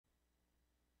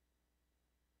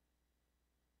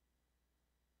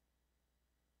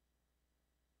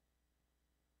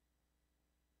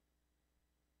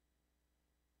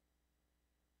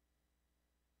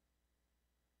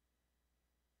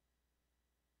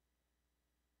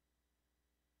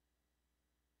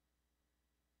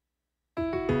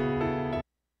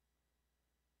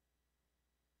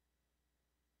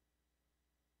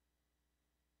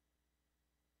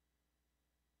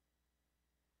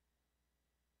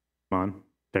Come on.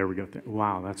 There we go.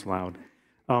 Wow, that's loud.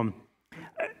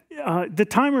 The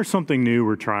timer is something new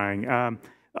we're trying.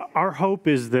 Our hope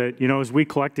is that, as we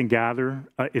collect and gather,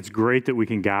 it's great that we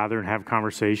can gather and have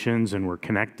conversations and we're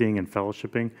connecting and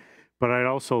fellowshipping. But I'd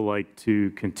also like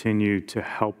to continue to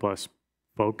help us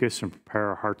focus and prepare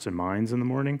our hearts and minds in the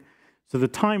morning. So the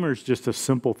timer is just a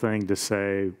simple thing to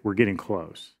say we're getting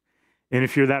close. And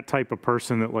if you're that type of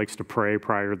person that likes to pray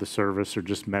prior to the service or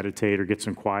just meditate or get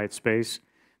some quiet space,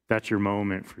 that's your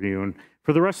moment for you. And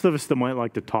for the rest of us that might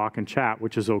like to talk and chat,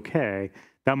 which is okay,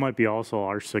 that might be also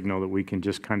our signal that we can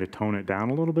just kind of tone it down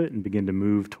a little bit and begin to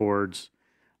move towards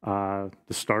the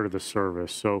start of the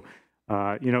service. So,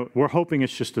 we're hoping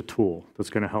it's just a tool that's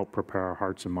going to help prepare our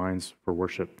hearts and minds for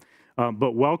worship.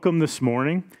 But welcome this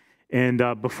morning.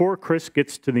 And before Chris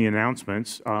gets to the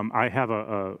announcements, I have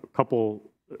a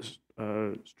couple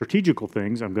strategical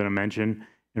things I'm going to mention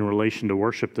in relation to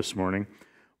worship this morning.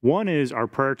 One is our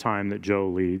prayer time that Joe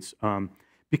leads.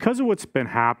 Because of what's been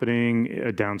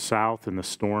happening down south and the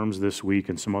storms this week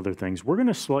and some other things, we're going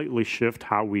to slightly shift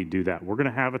how we do that. We're going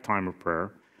to have a time of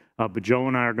prayer, but Joe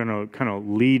and I are going to kind of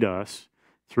lead us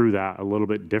through that a little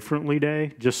bit differently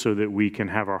today, just so that we can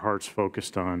have our hearts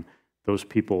focused on those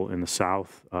people in the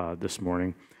south this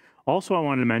morning. Also, I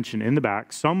wanted to mention in the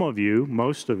back,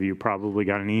 most of you probably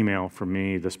got an email from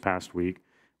me this past week.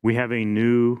 We have a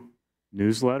new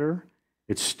newsletter.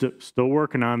 It's still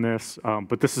working on this,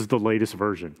 but this is the latest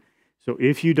version. So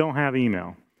if you don't have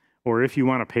email, or if you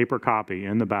want a paper copy,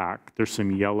 in the back, there's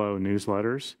some yellow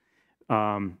newsletters.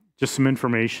 Just some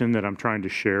information that I'm trying to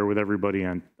share with everybody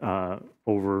on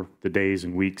over the days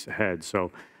and weeks ahead.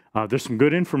 So there's some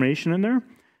good information in there.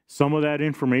 Some of that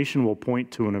information will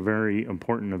point to a very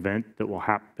important event that will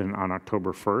happen on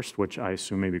October 1st, which I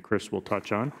assume maybe Chris will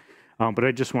touch on. But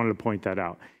I just wanted to point that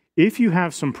out. If you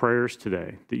have some prayers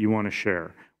today that you want to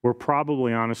share, we're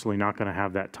probably honestly not going to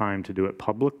have that time to do it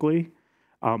publicly.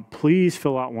 Please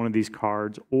fill out one of these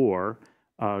cards or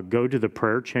go to the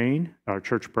prayer chain, our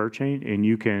church prayer chain, and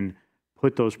you can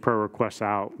put those prayer requests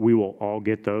out. We will all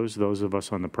get those of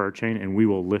us on the prayer chain, and we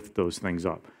will lift those things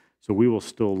up. So we will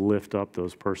still lift up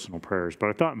those personal prayers. But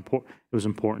I thought it was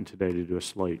important today to do a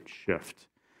slight shift.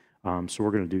 So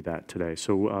we're going to do that today.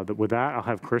 So with that, I'll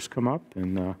have Chris come up,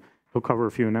 and he'll cover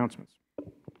a few announcements.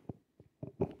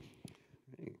 Good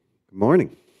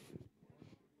morning.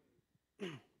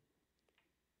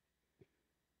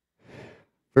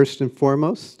 First and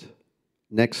foremost,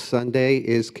 next Sunday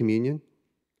is communion.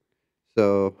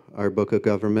 So our Book of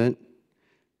Government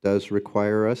does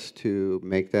require us to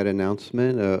make that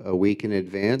announcement a week in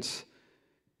advance,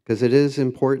 because it is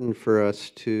important for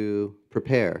us to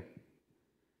prepare,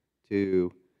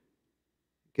 to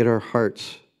get our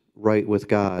hearts right with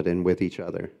God and with each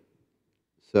other.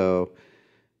 So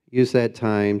use that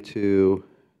time to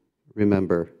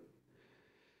remember.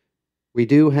 We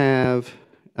do have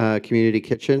a community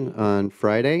kitchen on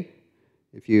Friday.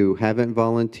 If you haven't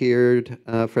volunteered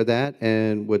for that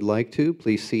and would like to,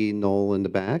 please see Noel in the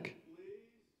back.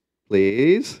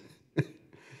 Please.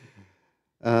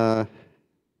 Joe,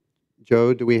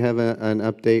 do we have an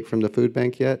update from the food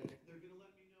bank yet? They're going to let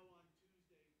me know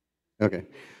on Tuesday. Okay.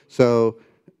 So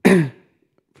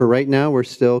for right now, we're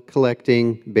still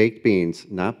collecting baked beans,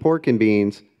 not pork and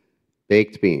beans,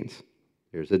 baked beans.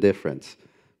 There's a difference.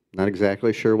 Not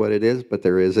exactly sure what it is, but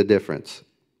there is a difference.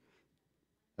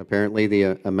 Apparently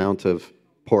the amount of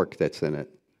pork that's in it.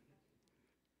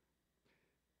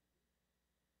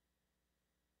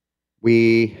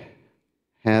 We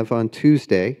have on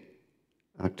Tuesday,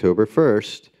 October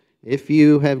 1st, if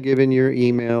you have given your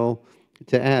email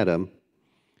to Adam,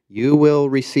 you will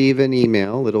receive an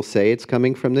email. It'll say it's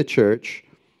coming from the church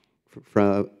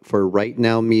for Right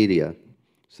Now Media.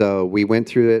 So we went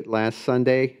through it last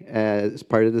Sunday as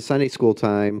part of the Sunday school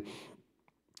time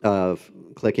of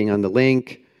clicking on the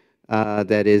link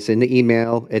that is in the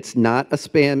email. It's not a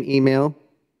spam email,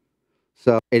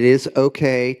 so it is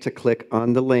okay to click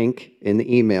on the link in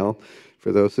the email.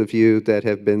 For those of you that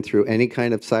have been through any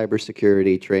kind of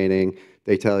cybersecurity training,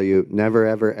 they tell you never,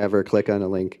 ever, ever click on a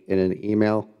link in an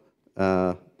email,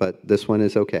 but this one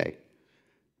is okay.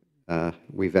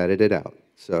 We vetted it out.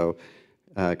 So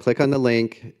click on the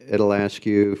link. It'll ask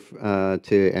you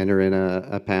to enter in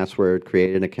a password,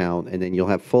 create an account, and then you'll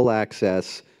have full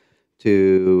access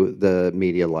to the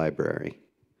media library.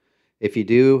 If you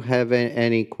do have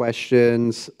any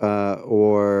questions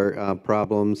or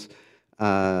problems,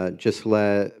 just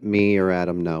let me or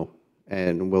Adam know,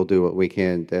 and we'll do what we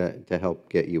can to help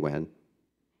get you in.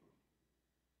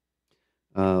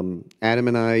 Adam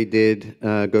and I did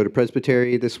go to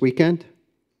Presbytery this weekend,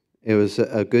 It was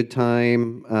a good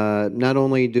time, not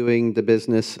only doing the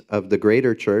business of the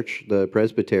greater church, the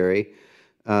presbytery,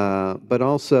 but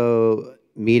also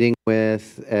meeting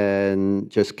with and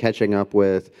just catching up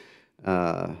with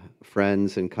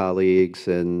friends and colleagues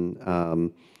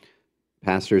and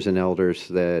pastors and elders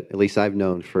that at least I've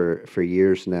known for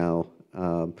years now.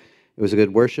 It was a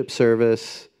good worship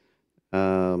service.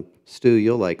 Stu,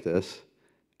 you'll like this.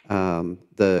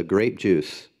 The grape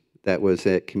juice that was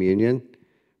at communion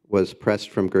was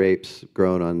pressed from grapes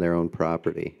grown on their own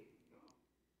property.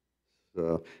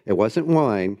 So it wasn't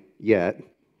wine yet,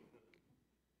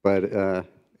 but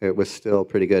it was still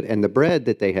pretty good. And the bread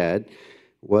that they had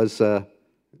was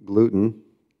gluten,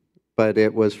 but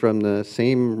it was from the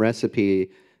same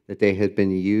recipe that they had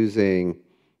been using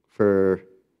for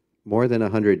more than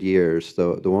 100 years.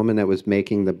 The woman that was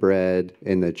making the bread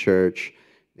in the church,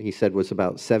 he said, was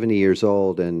about 70 years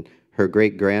old, and her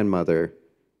great-grandmother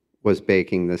was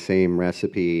baking the same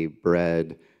recipe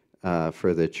bread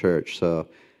for the church. So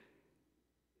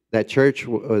that church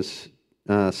was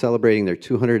celebrating their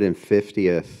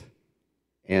 250th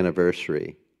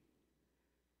anniversary.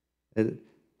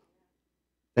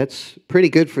 That's pretty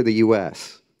good for the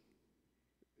U.S.,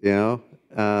 you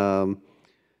know?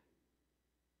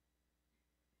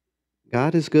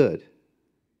 God is good.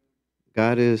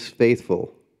 God is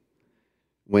faithful.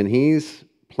 When He's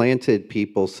planted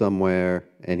people somewhere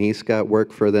and He's got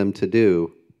work for them to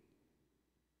do,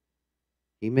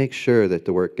 He makes sure that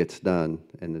the work gets done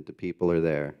and that the people are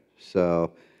there.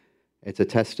 So it's a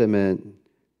testament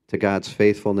to God's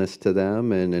faithfulness to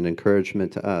them and an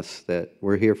encouragement to us that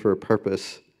we're here for a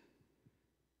purpose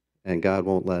and God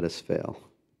won't let us fail.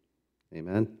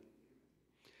 Amen.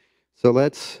 So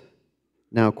let's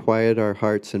now quiet our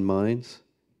hearts and minds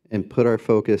and put our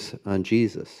focus on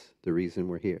Jesus, the reason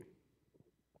we're here.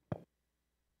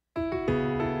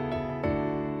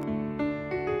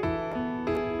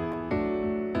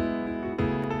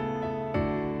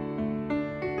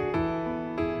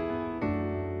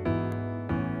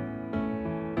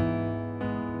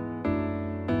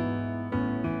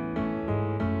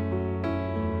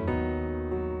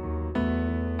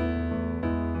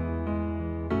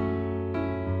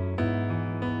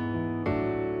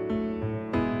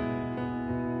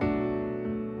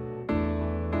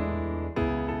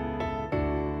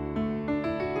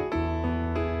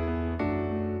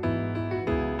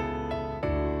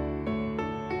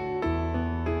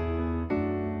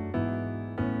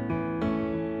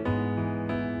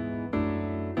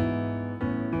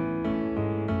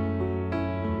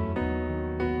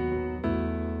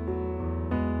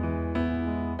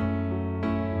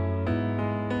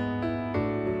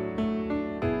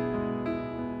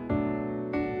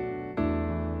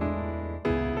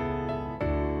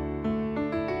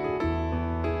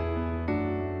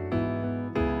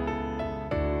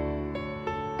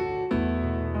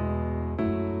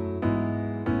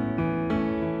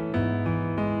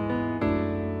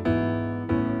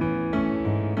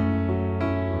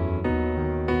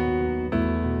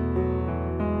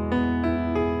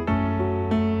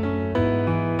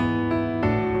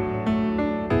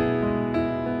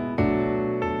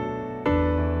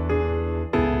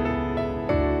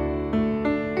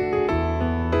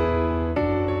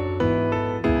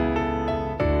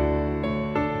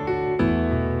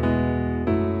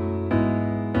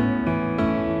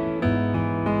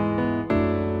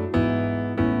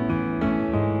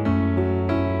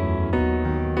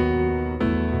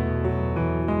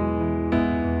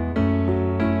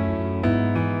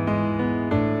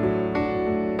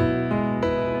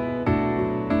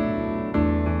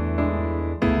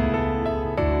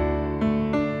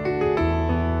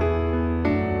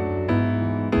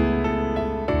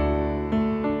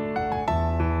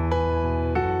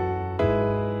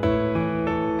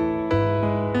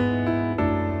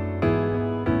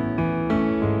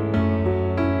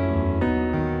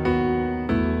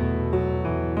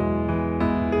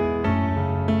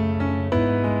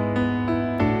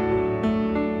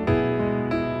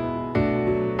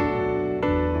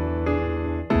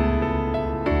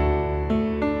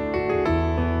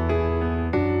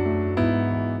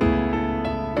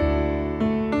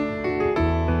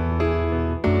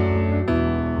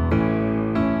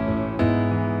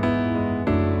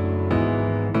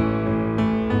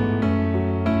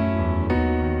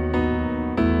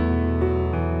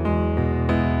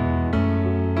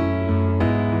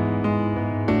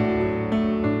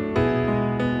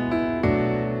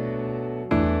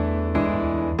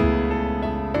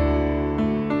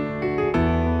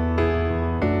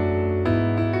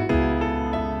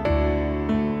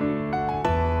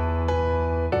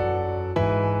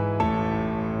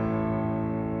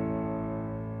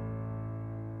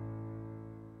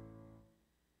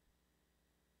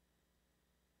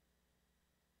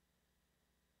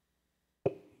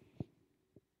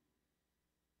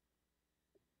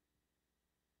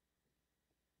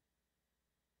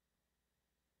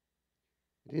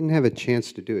 Didn't have a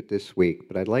chance to do it this week,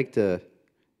 but I'd like to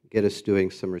get us doing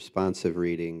some responsive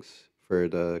readings for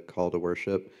the call to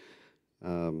worship.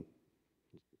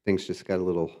 Things just got a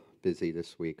little busy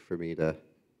this week for me to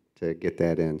get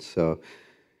that in. So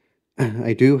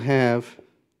I do have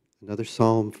another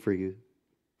psalm for you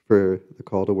for the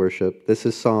call to worship. This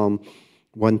is Psalm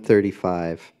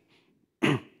 135.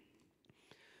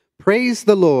 Praise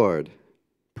the Lord.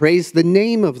 Praise the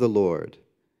name of the Lord.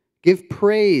 Give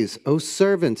praise, O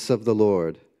servants of the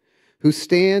Lord, who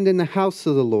stand in the house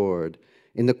of the Lord,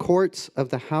 in the courts of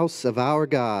the house of our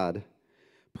God.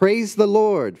 Praise the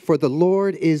Lord, for the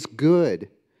Lord is good.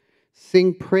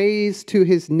 Sing praise to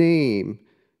his name,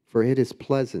 for it is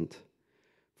pleasant.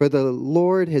 For the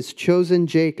Lord has chosen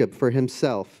Jacob for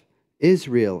himself,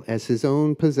 Israel as his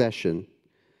own possession.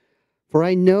 For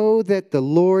I know that the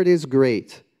Lord is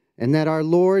great, and that our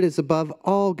Lord is above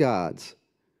all gods.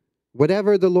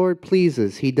 Whatever the Lord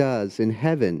pleases, he does in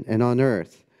heaven and on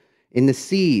earth, in the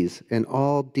seas and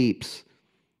all deeps.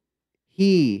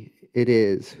 He it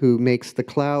is who makes the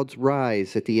clouds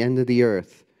rise at the end of the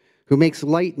earth, who makes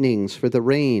lightnings for the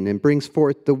rain and brings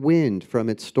forth the wind from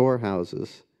its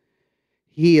storehouses.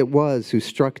 He it was who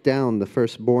struck down the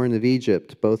firstborn of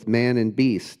Egypt, both man and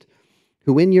beast,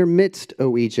 who in your midst,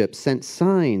 O Egypt, sent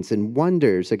signs and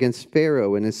wonders against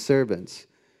Pharaoh and his servants,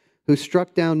 who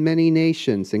struck down many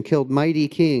nations and killed mighty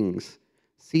kings,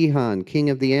 Sihon, king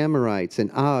of the Amorites,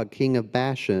 and Og, king of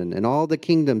Bashan, and all the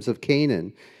kingdoms of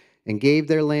Canaan, and gave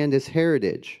their land as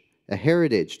heritage, a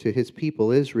heritage to his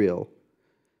people Israel.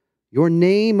 Your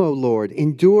name, O Lord,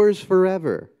 endures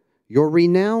forever. Your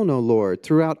renown, O Lord,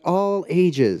 throughout all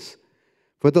ages.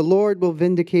 For the Lord will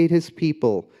vindicate his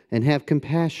people and have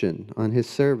compassion on his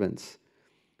servants.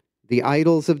 The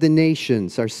idols of the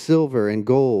nations are silver and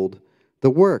gold, the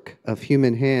work of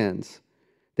human hands.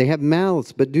 They have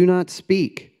mouths, but do not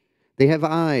speak. They have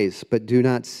eyes, but do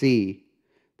not see.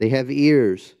 They have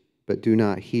ears, but do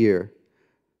not hear.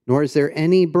 Nor is there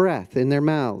any breath in their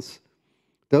mouths.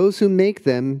 Those who make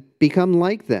them become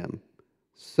like them.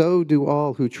 So do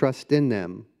all who trust in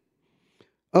them.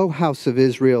 O house of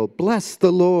Israel, bless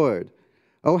the Lord.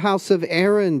 O house of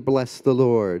Aaron, bless the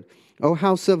Lord. O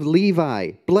house of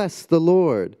Levi, bless the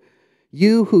Lord.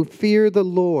 You who fear the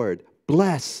Lord,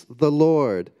 bless the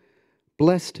Lord.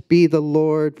 Blessed be the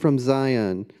Lord from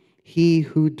Zion, he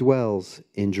who dwells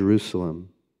in Jerusalem.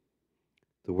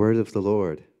 The word of the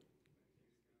Lord.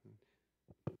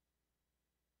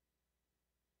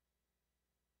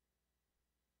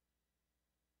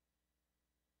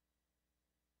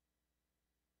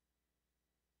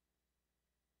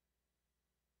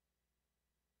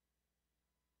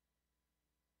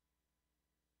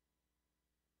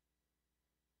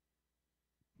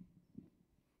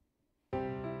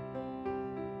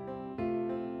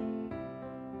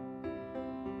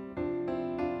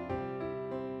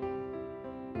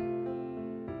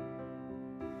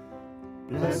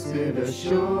 Blessed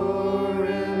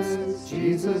assurance,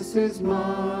 Jesus is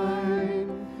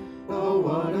mine. Oh,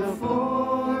 what a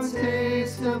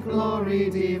foretaste of glory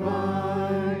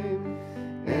divine,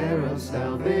 heir of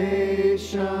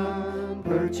salvation,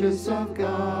 purchase of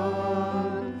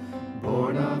God,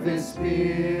 born of his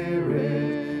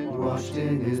Spirit, washed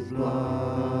in his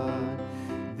blood.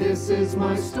 This is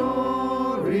my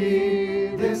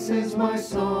story, this is my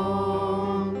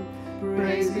song,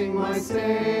 praising my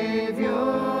Savior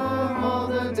all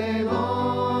the day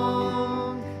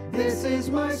long. This is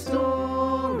my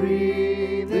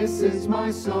story, this is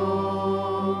my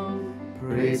song,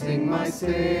 praising my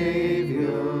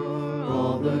Savior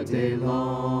all the day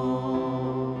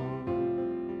long.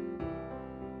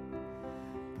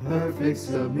 Perfect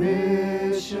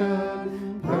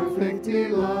submission, perfect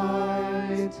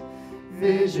delight,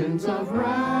 visions of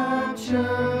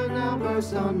rapture now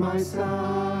burst on my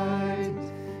sight.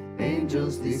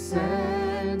 Angels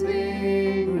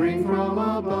descending ring from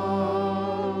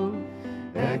above,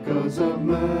 echoes of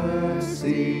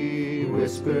mercy,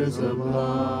 whispers of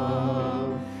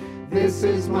love. This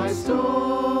is my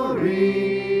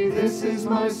story, this is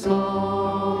my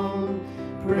song,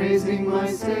 praising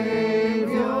my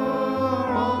Savior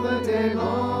all the day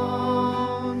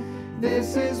long.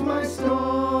 This is my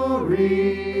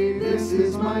story, this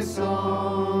is my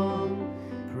song,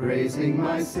 praising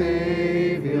my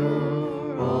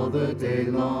Savior all the day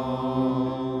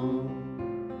long.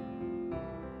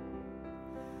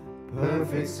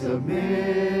 Perfect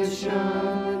submission,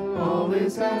 all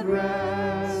is at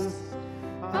rest.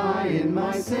 I in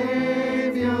my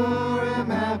Savior am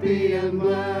happy and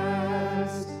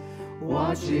blessed,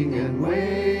 watching and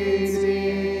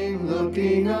waiting,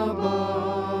 looking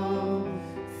above,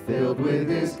 filled with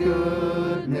his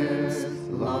goodness,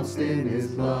 lost in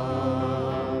his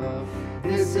love.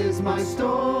 This is my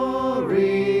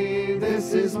story,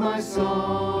 this is my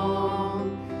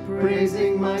song,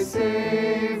 praising my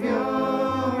Savior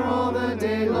all the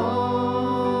day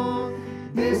long.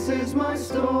 This is my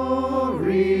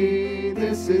story,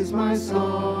 this is my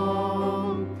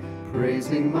song,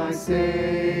 praising my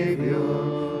Savior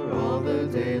all the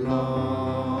day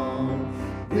long.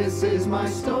 This is my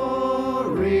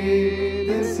story,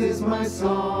 this is my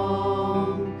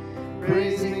song,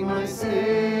 praising my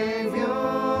Savior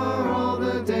all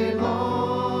the day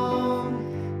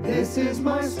long. This is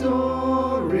my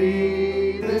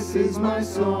story, this is my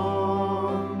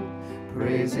song,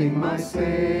 praising my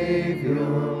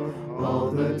Savior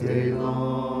all the day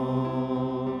long.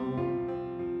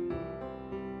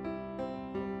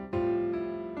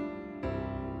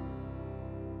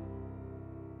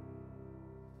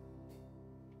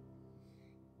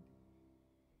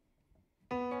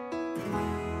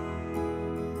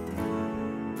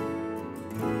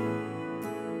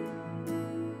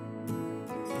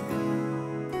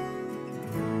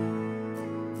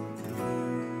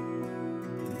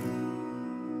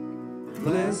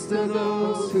 Blessed are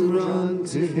those who run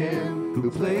to him,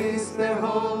 who place their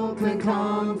hope and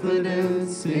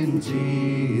confidence in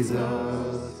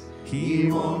Jesus.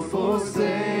 He won't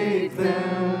forsake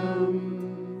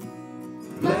them.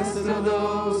 Blessed are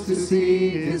those who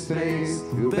seek his face,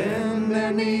 who bend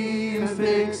their knee and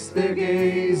fix their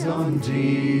gaze on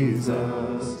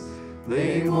Jesus.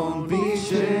 They won't be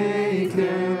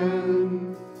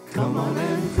shaken. Come on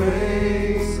and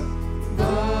praise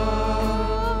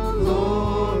the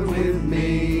Lord with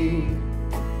me.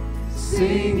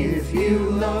 Sing if you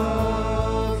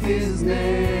love his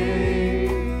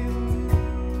name.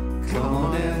 Come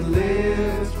on and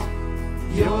lift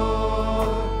your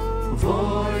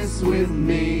voice with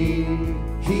me.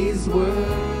 He's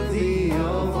worthy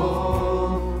of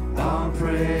all our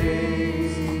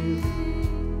praise.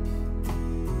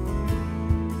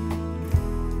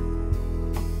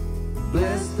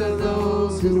 Blessed are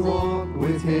those who walk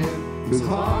with him, whose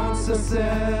hearts are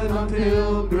set on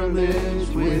pilgrimage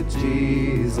with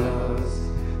Jesus.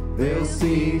 They'll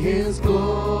see his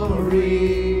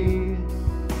glory.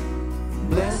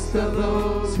 Blessed are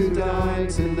those who die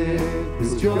to live,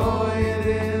 whose joy it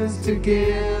is to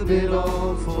give it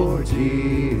all for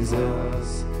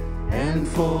Jesus and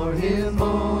for him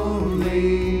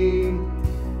only.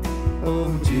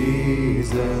 Oh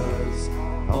Jesus,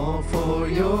 all for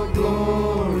your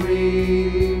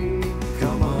glory.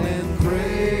 Come on and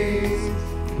praise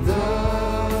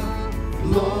the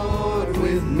Lord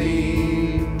with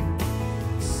me.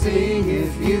 Sing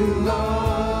if you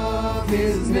love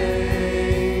his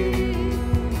name.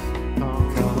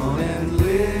 Come on and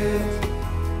lift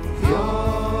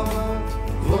your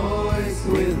voice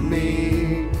with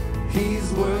me.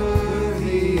 He's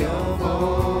worthy of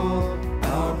all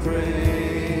our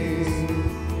praise.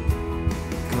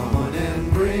 Come on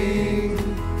and bring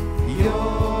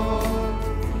your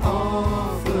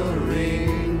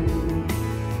offering.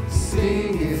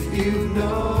 Sing if you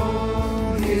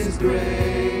know his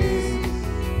grace.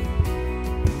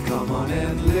 Come on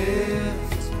and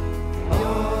lift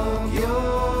up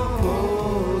your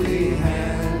holy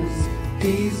hands.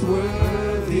 He's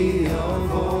worthy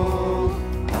of all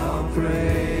our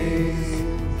praise.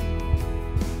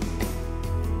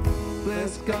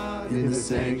 Bless God in the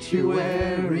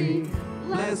sanctuary.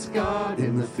 Bless God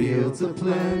in the fields of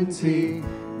plenty.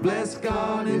 Bless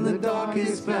God in the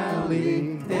darkest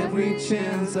valley. Every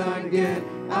chance I get,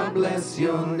 I bless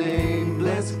your name.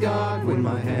 Bless God when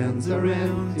my hands are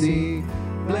empty.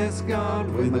 Bless God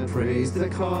with the praise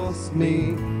that costs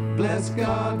me. Bless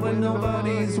God when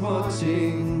nobody's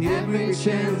watching. Every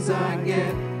chance I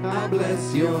get, I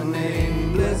bless your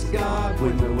name. Bless God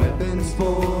when the weapons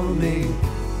form me.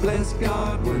 Bless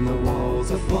God when the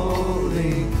walls are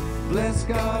falling. Bless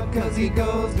God cause he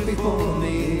goes before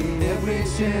me. Every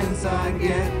chance I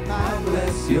get, I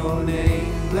bless your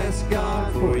name. Bless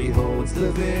God for he holds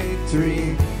the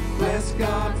victory. Bless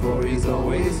God for he's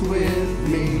always with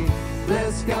me.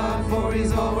 Bless God for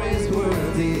he's always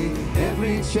worthy.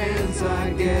 Every chance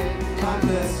I get, I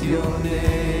bless your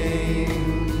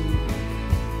name.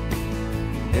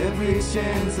 Every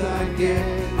chance I get,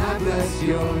 I bless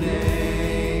your name.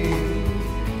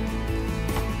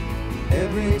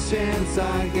 Every chance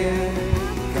I get,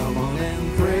 come on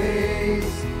and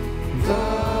praise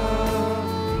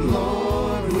the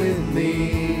Lord with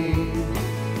me.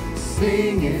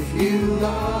 Sing if you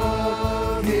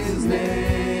love his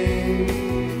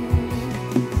name.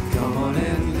 Come on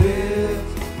and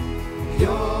lift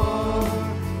your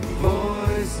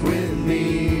voice with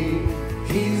me.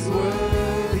 He's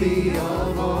worthy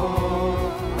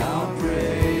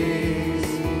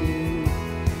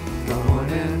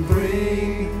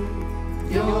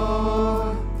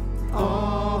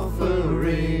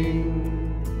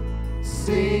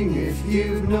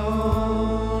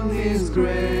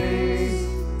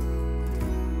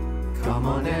Come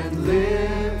on and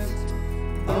lift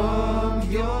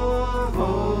up your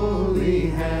holy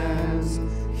hands.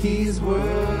 He's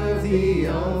worthy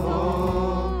of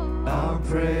all our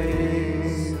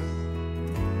praise.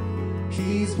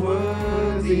 He's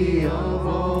worthy of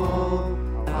all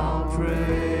our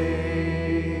praise.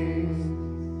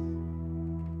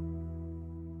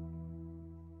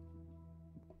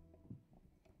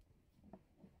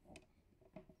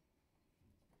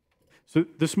 So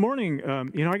this morning,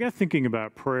 I got thinking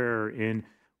about prayer, and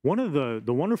one of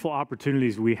the wonderful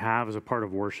opportunities we have as a part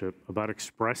of worship about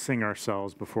expressing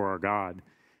ourselves before our God,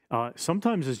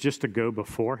 sometimes is just to go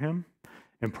before Him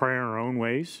and pray in our own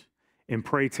ways and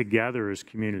pray together as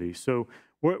community. So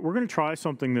we're going to try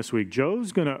something this week.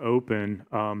 Joe's going to open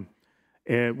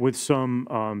with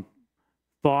some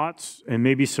thoughts and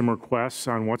maybe some requests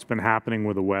on what's been happening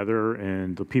with the weather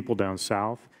and the people down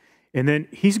south. And then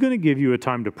he's going to give you a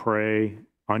time to pray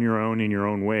on your own in your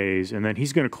own ways, and then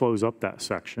he's going to close up that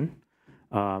section,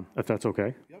 if that's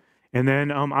okay. Yep. And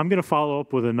then I'm going to follow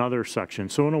up with another section.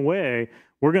 So in a way,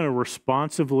 we're going to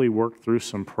responsively work through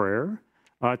some prayer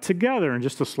together in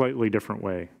just a slightly different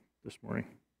way this morning.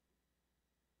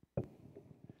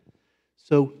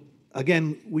 So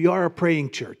again, we are a praying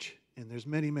church, and there's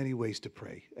many, many ways to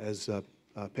pray, as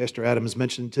Pastor Adam has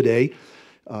mentioned today.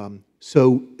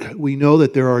 So we know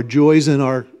that there are joys in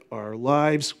our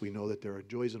lives. We know that there are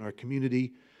joys in our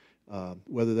community,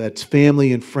 whether that's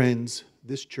family and friends,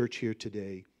 this church here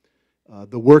today,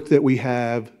 the work that we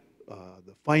have,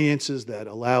 the finances that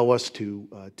allow us to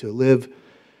live.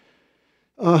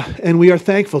 And we are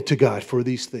thankful to God for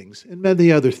these things and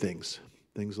many other things,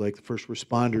 things like the first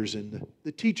responders and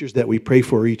the teachers that we pray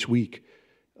for each week.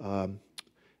 And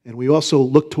we also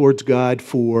look towards God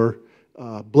for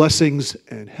blessings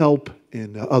and help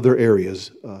in other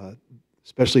areas,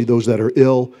 especially those that are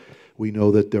ill. We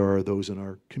know that there are those in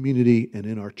our community and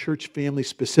in our church family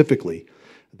specifically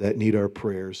that need our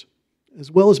prayers, as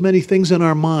well as many things in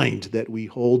our mind that we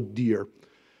hold dear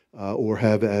or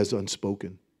have as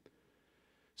unspoken.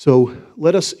 So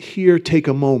let us here take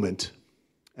a moment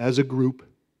as a group,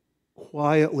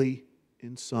 quietly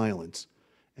in silence,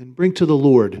 and bring to the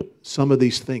Lord some of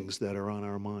these things that are on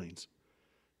our minds.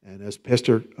 And as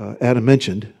Pastor Adam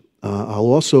mentioned, I'll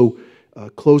also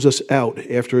close us out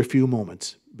after a few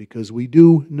moments, because we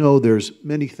do know there's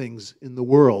many things in the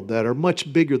world that are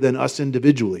much bigger than us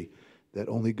individually that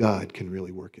only God can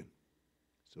really work in.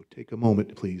 So take a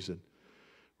moment, please, and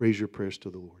raise your prayers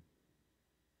to the Lord.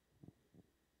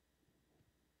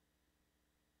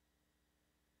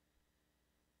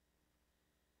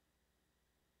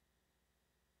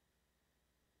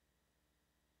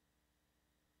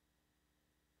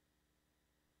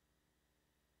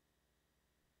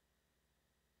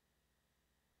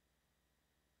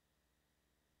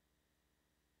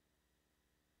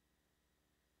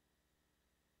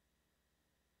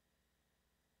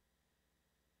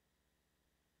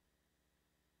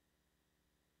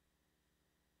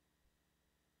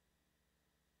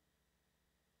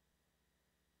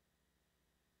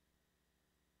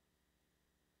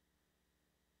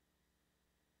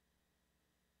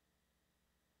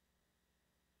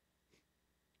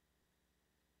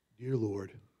 Dear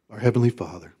Lord, our Heavenly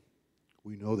Father,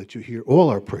 we know that you hear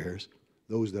all our prayers,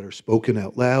 those that are spoken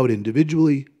out loud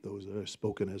individually, those that are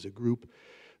spoken as a group,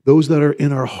 those that are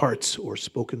in our hearts or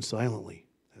spoken silently,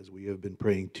 as we have been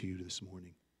praying to you this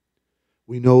morning.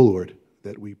 We know, Lord,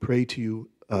 that we pray to you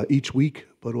each week,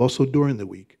 but also during the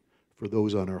week for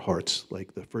those on our hearts,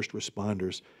 like the first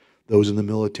responders, those in the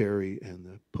military and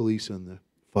the police and the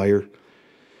fire.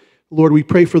 Lord, we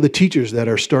pray for the teachers that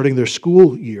are starting their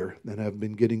school year and have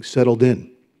been getting settled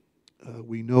in.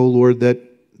 We know, Lord,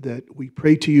 that we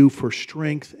pray to you for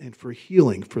strength and for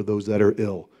healing for those that are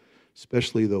ill,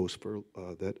 especially those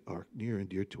that are near and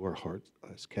dear to our hearts,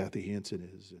 as Kathy Hansen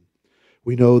is. And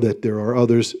we know that there are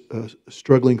others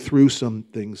struggling through some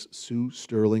things. Sue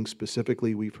Sterling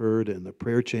specifically, we've heard, and the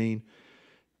prayer chain,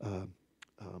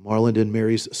 Marlon and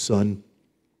Mary's son,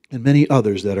 and many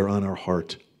others that are on our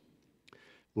heart.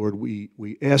 Lord,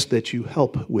 we ask that you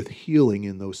help with healing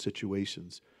in those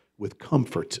situations, with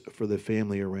comfort for the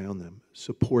family around them,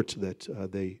 support that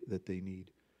they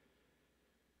need.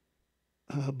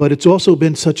 But it's also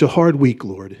been such a hard week,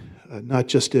 Lord, not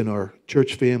just in our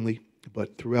church family,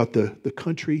 but throughout the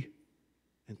country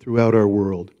and throughout our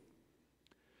world.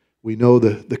 We know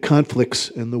the conflicts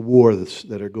and the wars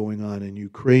that are going on in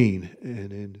Ukraine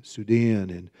and in Sudan,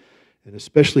 and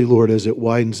especially, Lord, as it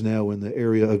widens now in the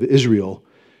area of Israel,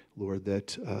 Lord,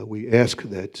 that we ask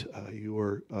that you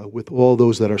are with all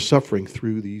those that are suffering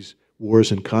through these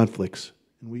wars and conflicts,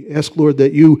 And we ask, Lord,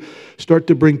 that you start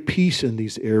to bring peace in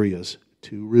these areas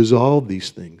to resolve these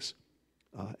things,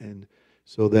 and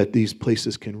so that these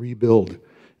places can rebuild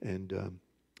and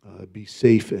be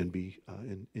safe and be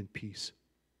in peace.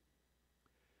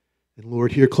 And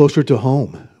Lord, here closer to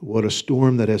home, what a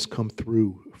storm that has come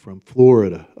through from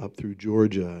Florida up through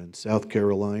Georgia and South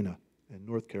Carolina and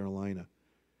North Carolina.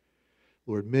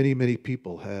 Lord, many, many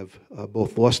people have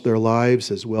both lost their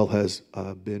lives as well as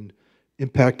been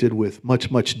impacted with much,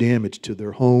 much damage to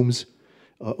their homes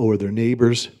or their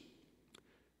neighbors.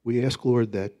 We ask,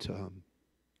 Lord, that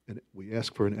and we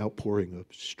ask for an outpouring of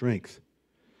strength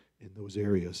in those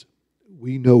areas.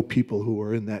 We know people who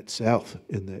are in that south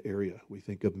in the area. We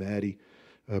think of Maddie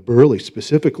Burley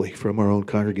specifically from our own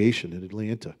congregation in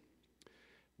Atlanta.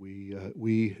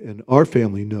 We and our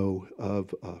family know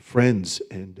of friends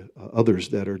and others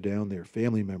that are down there,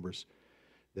 family members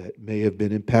that may have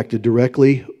been impacted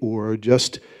directly or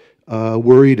just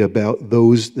worried about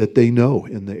those that they know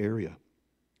in the area.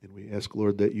 And we ask,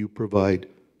 Lord, that you provide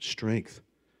strength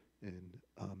and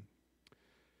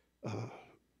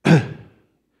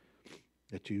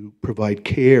that you provide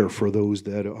care for those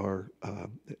that are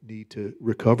that need to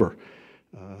recover.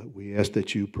 We ask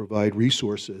that you provide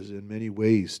resources in many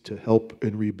ways to help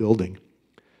in rebuilding,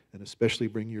 and especially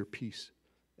bring your peace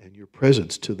and your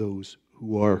presence to those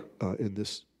who are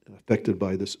affected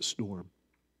by this storm.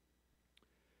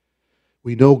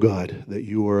 We know, God, that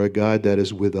you are a God that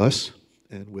is with us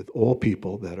and with all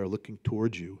people that are looking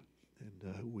towards you.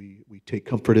 And we take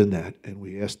comfort in that, and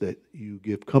we ask that you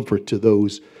give comfort to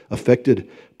those affected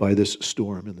by this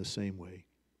storm in the same way.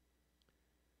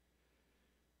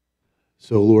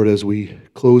 So, Lord, as we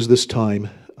close this time,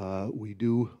 we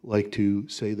do like to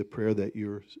say the prayer that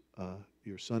your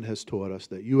Son has taught us,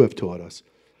 that you have taught us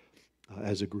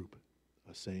as a group,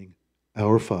 saying,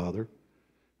 Our Father,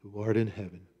 who art in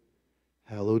heaven,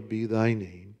 hallowed be thy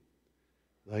name.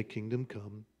 Thy kingdom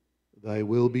come, thy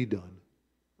will be done,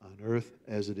 on earth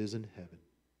as it is in heaven.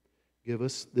 Give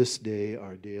us this day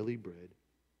our daily bread,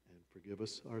 and forgive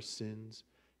us our sins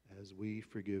as we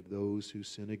forgive those who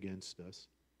sin against us.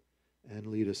 And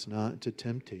lead us not into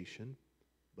temptation,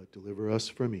 but deliver us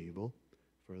from evil.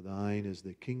 For thine is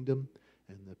the kingdom,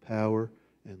 and the power,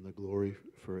 and the glory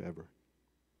forever.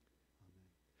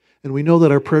 And we know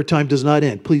that our prayer time does not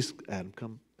end. Please, Adam,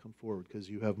 come forward, because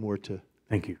you have more to.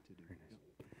 Thank you.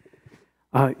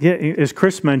 Yeah, as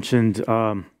Chris mentioned,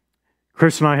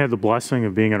 Chris and I had the blessing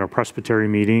of being at our Presbytery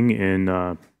meeting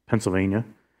in Pennsylvania.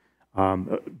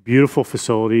 Beautiful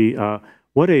facility.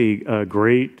 What a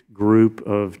great group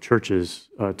of churches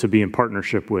to be in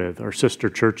partnership with, our sister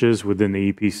churches within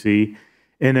the EPC.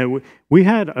 And we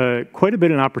had quite a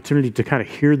bit of an opportunity to kind of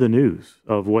hear the news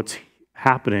of what's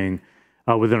happening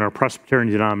within our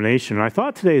Presbyterian denomination. And I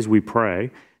thought today as we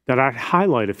pray that I'd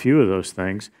highlight a few of those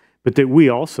things, but that we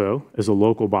also, as a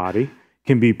local body,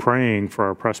 can be praying for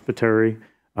our Presbytery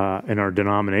and our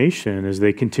denomination as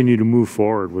they continue to move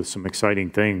forward with some exciting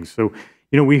things. So,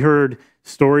 you know, we heard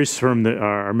stories from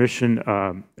our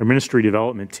ministry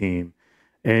development team,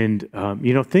 and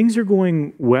you know, things are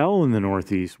going well in the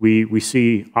Northeast. We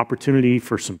see opportunity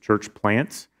for some church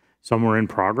plants. Some are in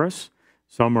progress.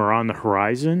 Some are on the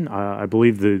horizon. I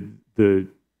believe the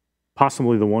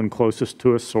possibly the one closest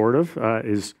to us, sort of,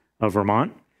 is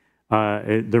Vermont.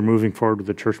 They're moving forward with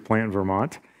the church plant in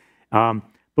Vermont.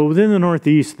 But within the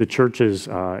Northeast, the churches,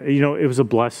 you know, it was a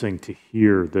blessing to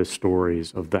hear the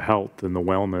stories of the health and the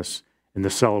wellness and the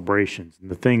celebrations and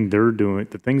the things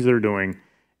they're doing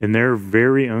in their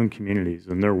very own communities,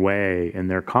 in their way, in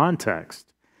their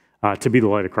context, to be the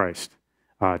light of Christ,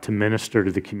 to minister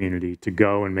to the community, to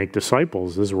go and make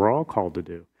disciples, as we're all called to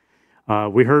do.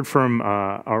 We heard from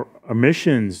our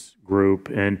missions group,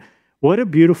 and what a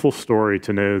beautiful story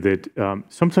to know that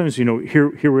sometimes, you know, here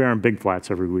we are in Big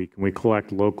Flats every week, and we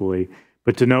collect locally,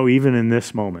 but to know even in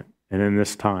this moment and in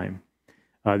this time,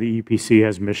 the EPC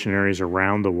has missionaries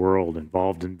around the world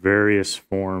involved in various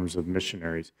forms of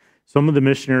missionaries. Some of the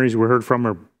missionaries we heard from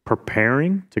are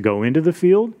preparing to go into the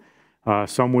field.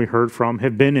 Some we heard from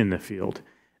have been in the field.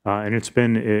 And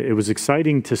it was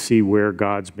exciting to see where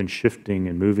God's been shifting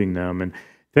and moving them. And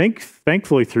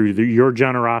thankfully, through your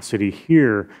generosity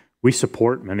here, we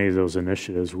support many of those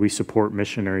initiatives. We support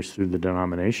missionaries through the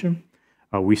denomination.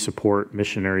 We support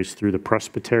missionaries through the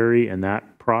presbytery and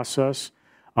that process.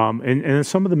 And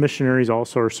some of the missionaries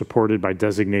also are supported by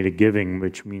designated giving,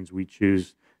 which means we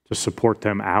choose to support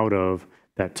them out of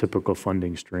that typical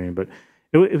funding stream. But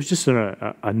it was just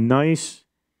a nice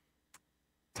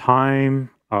time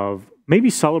of maybe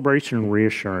celebration and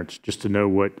reassurance, just to know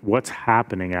what's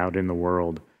happening out in the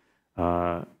world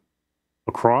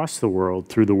across the world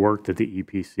through the work that the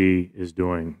EPC is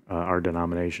doing, our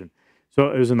denomination. So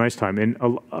it was a nice time. And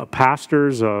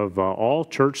pastors of all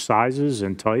church sizes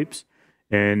and types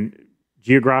and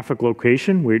geographic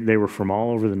location, they were from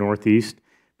all over the Northeast,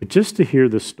 but just to hear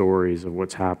the stories of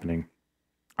what's happening.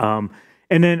 And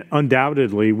then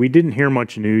undoubtedly, we didn't hear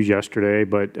much news yesterday,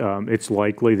 but it's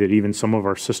likely that even some of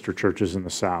our sister churches in the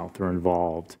South are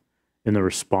involved in the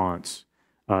response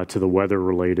to the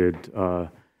weather-related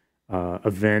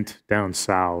event down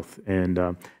south.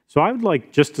 And so I would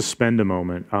like just to spend a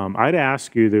moment. I'd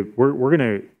ask you that we're going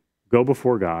to go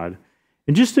before God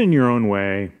and just in your own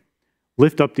way,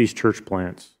 lift up these church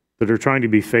plants that are trying to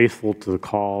be faithful to the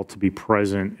call to be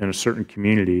present in a certain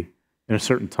community in a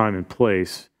certain time and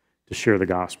place to share the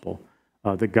gospel,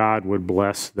 that God would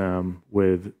bless them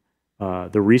with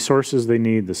the resources they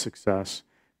need, the success.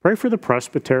 Pray for the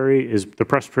presbytery as the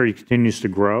presbytery continues to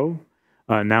grow.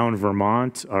 Now in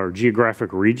Vermont, our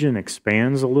geographic region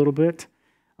expands a little bit.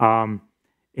 And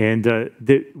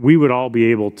that we would all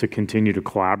be able to continue to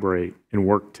collaborate and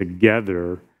work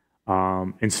together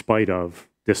in spite of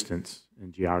distance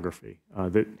and geography.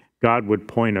 That God would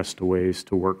point us to ways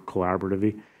to work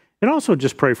collaboratively. And also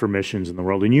just pray for missions in the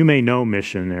world. And you may know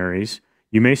missionaries.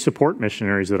 You may support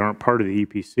missionaries that aren't part of the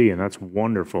EPC, and that's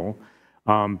wonderful.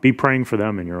 Be praying for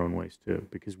them in your own ways too,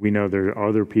 because we know there are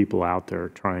other people out there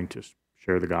trying to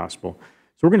share the gospel.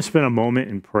 So we're going to spend a moment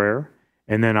in prayer,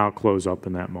 and then I'll close up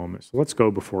in that moment. So let's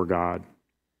go before God.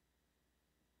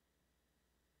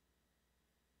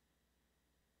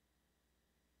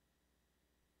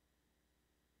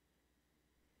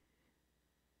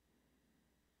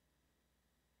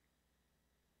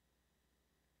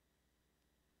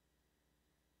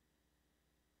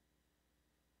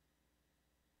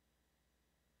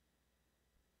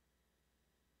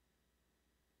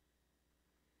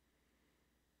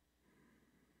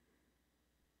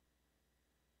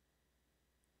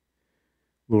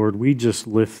 Lord, we just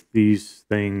lift these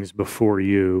things before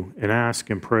you and ask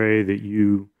and pray that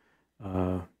you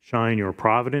shine your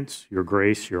providence, your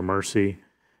grace, your mercy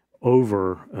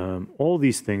over all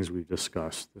these things we've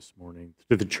discussed this morning.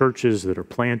 To the churches that are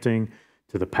planting,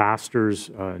 to the pastors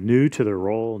new to their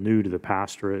role, new to the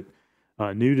pastorate,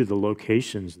 new to the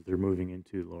locations that they're moving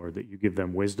into, Lord, that you give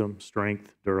them wisdom,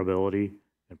 strength, durability,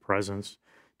 and presence.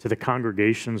 To the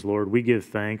congregations, Lord, we give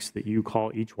thanks that you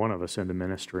call each one of us into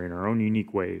ministry in our own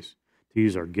unique ways, to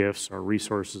use our gifts, our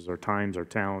resources, our times, our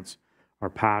talents, our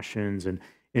passions. And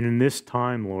in this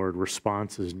time, Lord,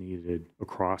 response is needed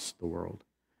across the world.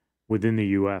 Within the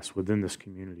U.S., within this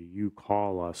community, you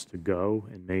call us to go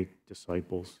and make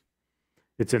disciples.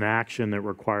 It's an action that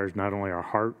requires not only our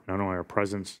heart, not only our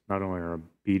presence, not only our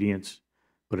obedience,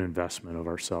 but investment of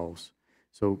ourselves.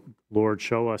 So, Lord,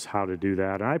 show us how to do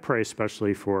that. And I pray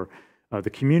especially for the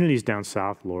communities down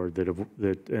south, Lord, that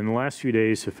in the last few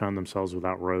days have found themselves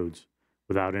without roads,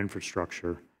 without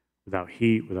infrastructure, without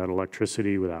heat, without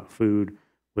electricity, without food,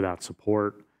 without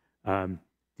support.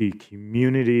 The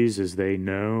communities, as they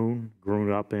know,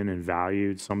 grown up in and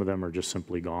valued, some of them are just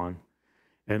simply gone.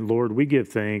 And Lord, we give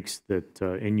thanks that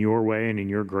in your way and in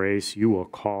your grace, you will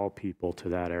call people to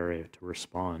that area to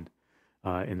respond.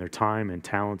 In their time and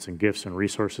talents and gifts and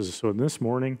resources. So this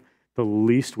morning, the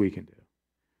least we can do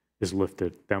is lift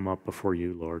them up before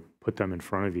you, Lord. Put them in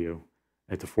front of you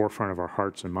at the forefront of our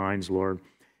hearts and minds, Lord.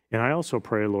 And I also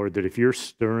pray, Lord, that if you're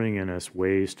stirring in us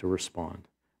ways to respond,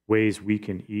 ways we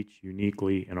can each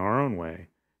uniquely in our own way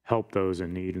help those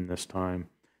in need in this time,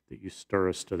 that you stir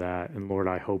us to that. And Lord,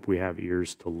 I hope we have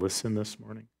ears to listen this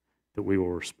morning, that we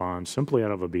will respond simply out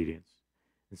of obedience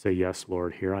and say, yes,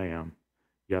 Lord, here I am.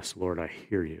 Yes, Lord, I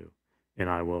hear you, and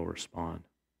I will respond.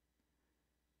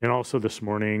 And also this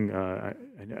morning,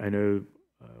 I know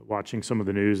watching some of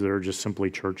the news, there are just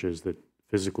simply churches that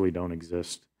physically don't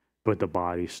exist, but the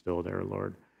body's still there,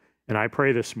 Lord. And I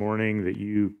pray this morning that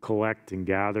you collect and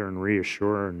gather and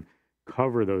reassure and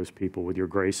cover those people with your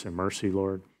grace and mercy,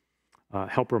 Lord.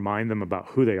 Help remind them about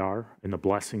who they are and the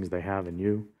blessings they have in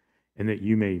you, and that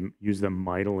you may use them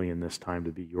mightily in this time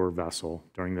to be your vessel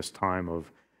during this time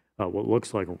of what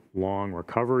looks like long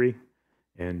recovery,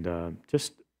 and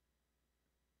just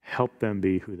help them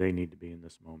be who they need to be in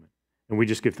this moment. And we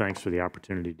just give thanks for the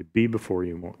opportunity to be before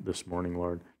you this morning,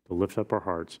 Lord, to lift up our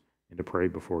hearts and to pray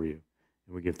before you.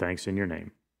 And we give thanks in your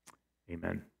name.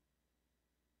 Amen.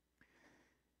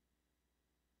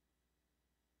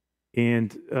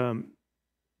 And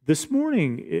this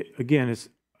morning, again, is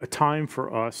a time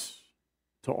for us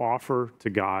to offer to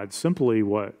God simply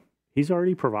what he's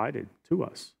already provided to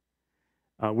us.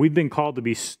 We've been called to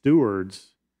be stewards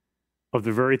of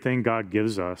the very thing God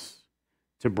gives us,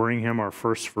 to bring him our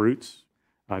first fruits.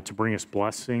 to bring us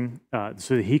blessing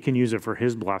so that he can use it for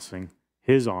his blessing,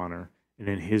 his honor, and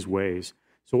in his ways.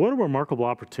 So what a remarkable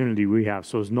opportunity we have.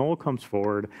 So as Noel comes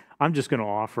forward, I'm just going to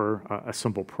offer a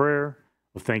simple prayer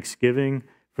of thanksgiving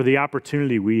for the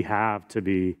opportunity we have to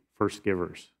be first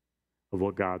givers of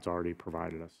what God's already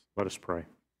provided us. Let us pray.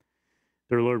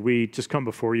 Dear Lord, we just come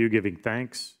before you giving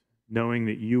thanks, knowing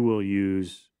that you will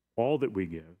use all that we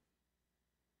give,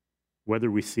 whether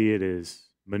we see it as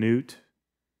minute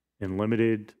and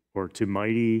limited or too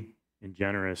mighty and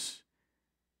generous.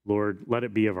 Lord, let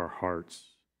it be of our hearts.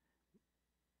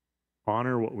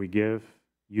 Honor what we give,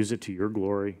 use it to your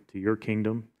glory, to your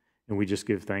kingdom, and we just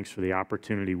give thanks for the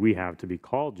opportunity we have to be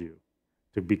called you,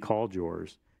 to be called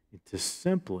yours, and to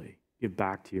simply give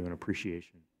back to you in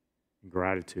appreciation and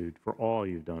gratitude for all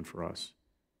you've done for us.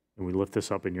 And we lift this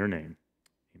up in your name.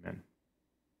 Amen.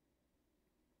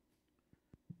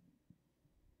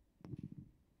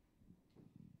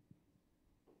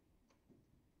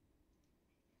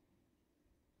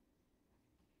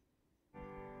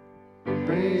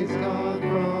 Praise God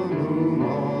from whom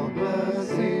all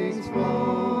blessings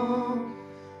flow.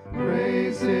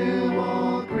 Praise him,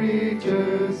 all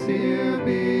creatures here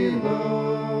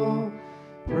below.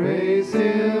 Praise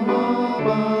him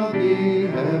above the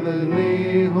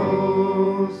heavenly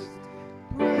host.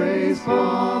 Praise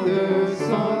Father,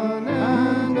 Son,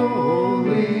 and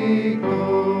Holy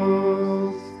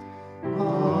Ghost.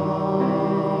 Amen.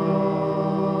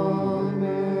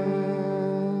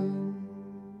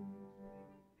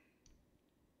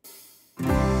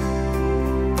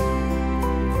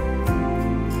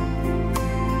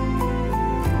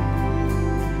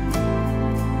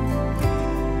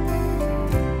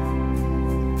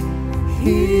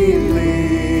 He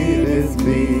leadeth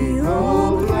me,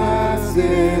 oh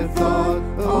blessed thought,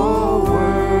 oh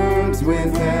words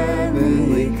with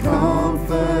heavenly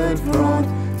comfort fraught.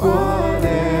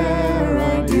 Whate'er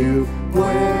I do,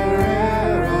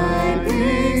 where'er I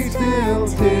be, still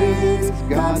 'tis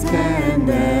God's hand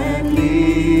that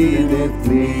leadeth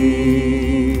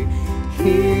me.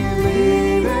 He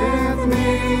leadeth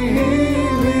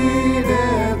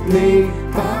me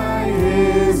by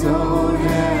his own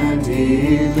hand.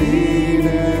 He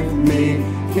leadeth me,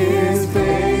 his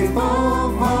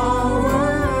faithful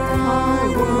follower I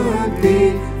would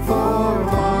be, for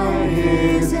by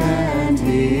his hand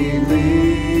he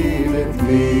leadeth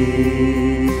me.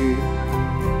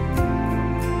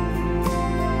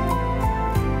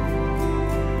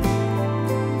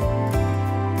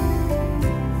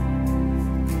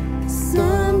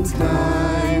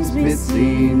 Sometimes midst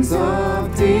scenes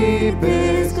of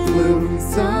deepest gloom,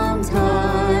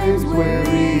 sometimes where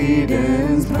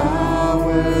Eden's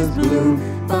bowers bloom,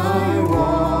 by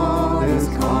waters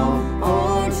calm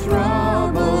or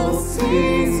troubled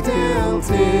seas, still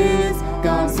 'tis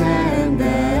God's hand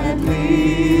that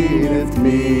leadeth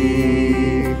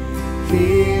me.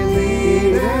 He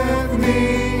leadeth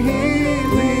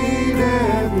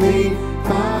me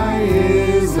by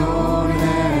his own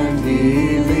hand.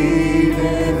 He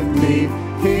leadeth me,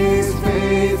 his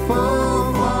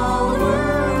faithful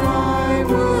follower I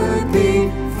would be,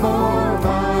 for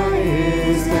by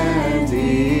his hand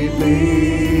he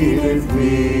leadeth me.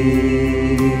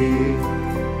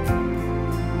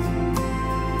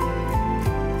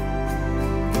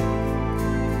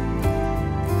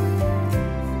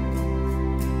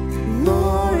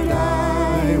 Lord,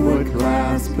 I would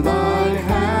clasp thy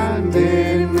hand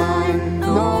in mine,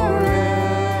 nor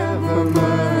ever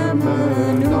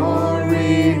murmur, nor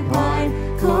repine,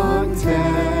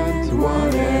 content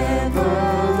whatever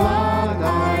lot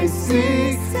I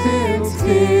seek, till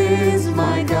 'tis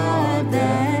my God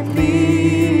that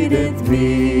leadeth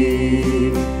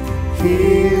me.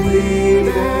 He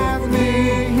leadeth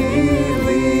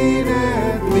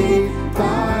me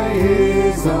by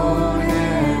his own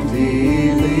hand.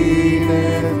 He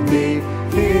leadeth me,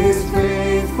 his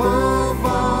faithful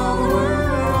follower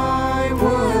I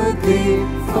would be,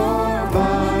 for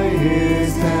by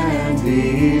his hand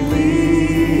he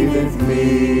leadeth me.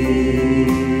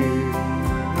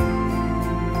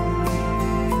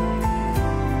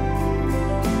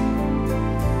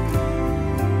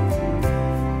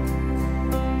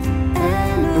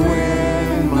 And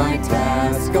when my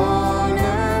task on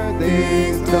earth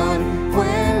is done,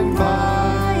 when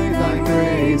by thy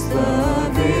grace the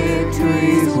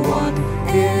victory's won,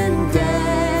 in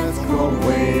death's cold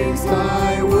waves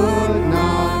I would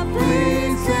not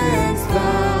flee, since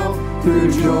thou through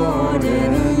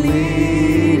Jordan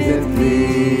leadeth me.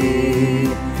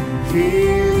 He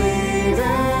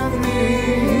leadeth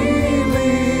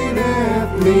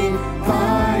me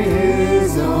by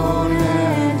his own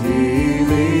hand. He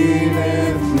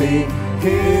leadeth me,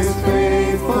 his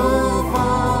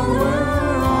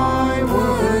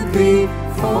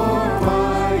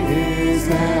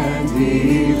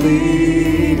He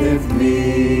leadeth me.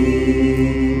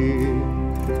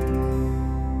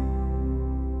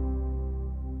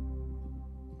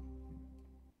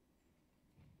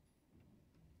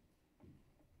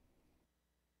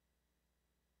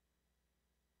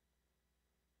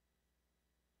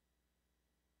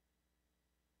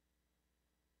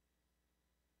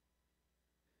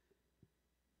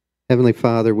 Heavenly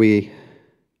Father, we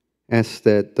ask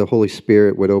that the Holy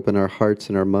Spirit would open our hearts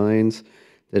and our minds,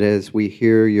 that as we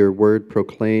hear your word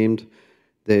proclaimed,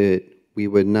 that we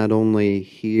would not only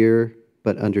hear,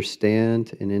 but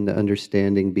understand, and in the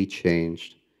understanding be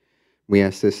changed. We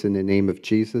ask this in the name of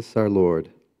Jesus our Lord.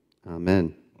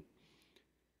 Amen.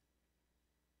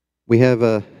 We have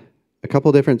a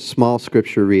couple different small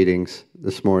scripture readings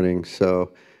this morning,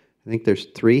 so I think there's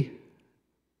 3,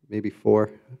 maybe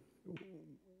 4.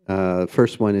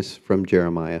 First one is from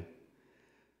Jeremiah.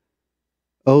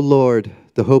 O Lord,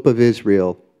 the hope of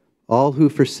Israel, all who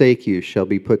forsake you shall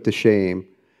be put to shame.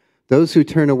 Those who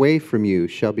turn away from you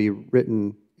shall be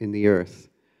written in the earth,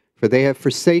 for they have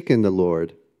forsaken the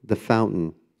Lord, the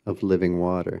fountain of living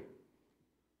water.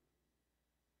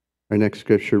 Our next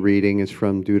scripture reading is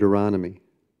from Deuteronomy.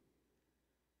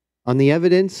 On the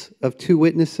evidence of 2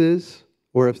 witnesses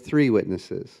or of 3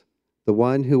 witnesses, the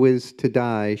one who is to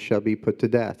die shall be put to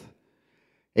death.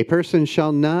 A person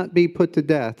shall not be put to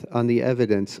death on the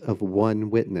evidence of 1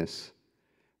 witness.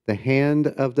 The hand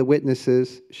of the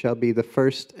witnesses shall be the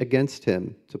first against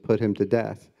him to put him to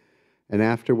death, and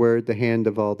afterward the hand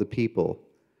of all the people,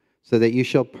 so that you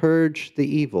shall purge the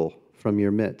evil from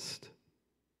your midst.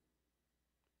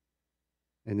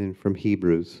 And then from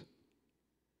Hebrews.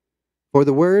 For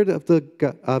the word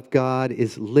of God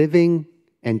is living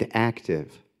and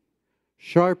active,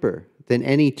 sharper than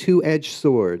any 2-edged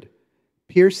sword,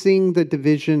 piercing the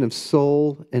division of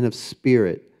soul and of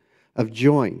spirit, of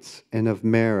joints and of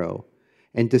marrow,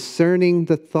 and discerning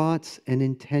the thoughts and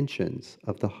intentions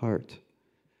of the heart.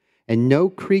 And no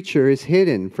creature is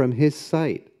hidden from his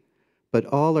sight, but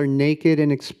all are naked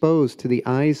and exposed to the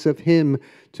eyes of him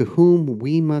to whom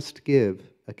we must give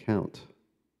account.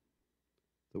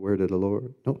 The word of the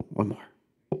Lord. No, one more.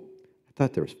 I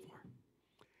thought there was 4.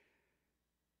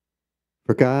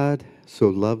 For God so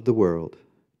loved the world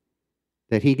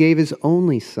that he gave his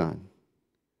only Son,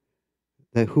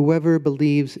 that whoever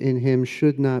believes in him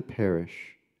should not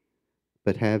perish,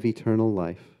 but have eternal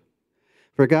life.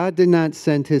 For God did not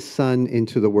send his Son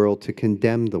into the world to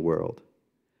condemn the world,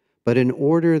 but in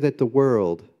order that the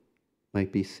world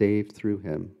might be saved through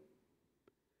him.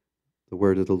 The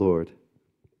word of the Lord.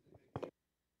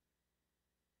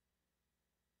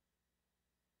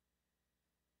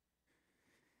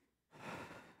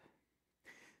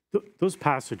 Those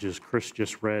passages Chris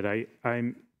just read,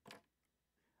 I'm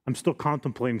still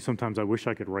contemplating. Sometimes I wish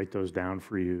I could write those down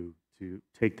for you to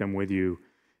take them with you.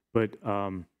 But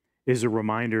as a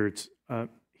reminder, it's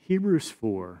Hebrews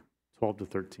 4, 12 to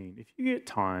 13. If you get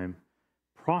time,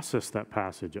 process that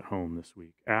passage at home this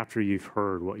week after you've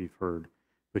heard what you've heard.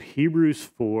 But Hebrews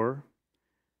 4,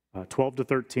 12 to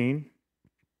 13,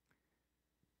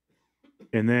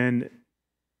 and then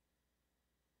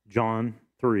John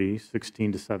 3,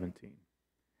 16 to 17.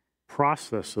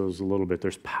 Process those a little bit.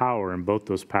 There's power in both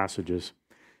those passages.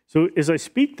 So as I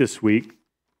speak this week,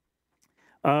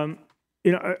 a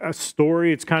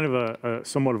story, it's kind of a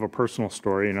somewhat of a personal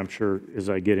story, and I'm sure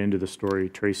as I get into the story,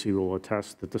 Tracy will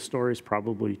attest that the story is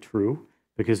probably true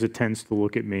because it tends to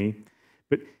look at me.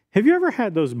 But have you ever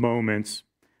had those moments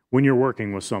when you're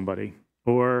working with somebody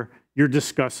or you're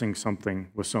discussing something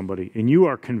with somebody and you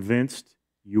are convinced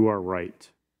you are right?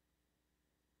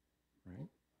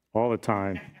 All the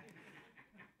time.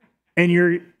 And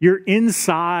your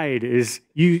inside is,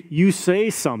 you say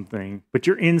something, but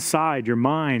your inside, your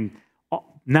mind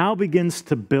now begins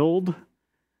to build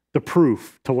the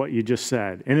proof to what you just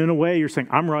said. And in a way, you're saying,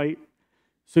 I'm right.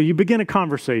 So you begin a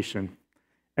conversation.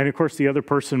 And of course, the other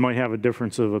person might have a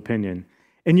difference of opinion.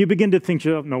 And you begin to think,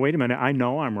 no, wait a minute, I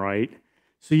know I'm right.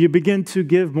 So you begin to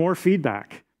give more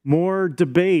feedback, more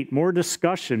debate, more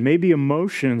discussion, maybe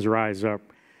emotions rise up.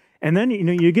 And then,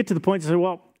 you get to the point to say,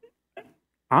 well,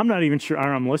 I'm not even sure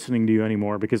I'm listening to you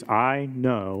anymore because I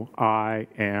know I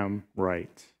am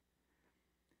right.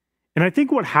 And I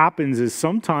think what happens is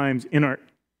sometimes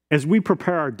as we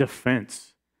prepare our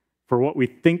defense for what we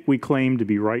think we claim to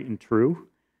be right and true,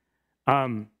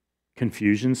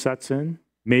 confusion sets in.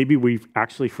 Maybe we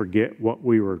actually forget what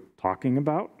we were talking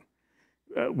about.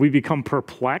 We become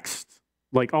perplexed.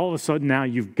 Like all of a sudden now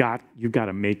you've got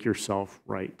to make yourself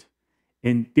right.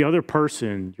 And the other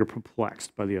person, you're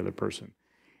perplexed by the other person.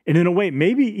 And in a way,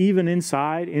 maybe even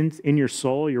inside, in your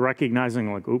soul, you're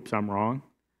recognizing like, oops, I'm wrong.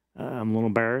 I'm a little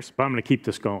embarrassed, but I'm going to keep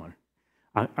this going.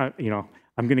 I'm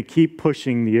going to keep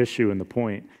pushing the issue and the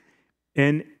point.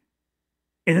 And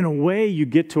in a way, you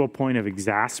get to a point of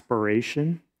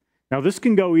exasperation. Now, this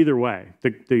can go either way.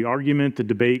 The argument, the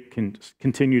debate can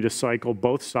continue to cycle.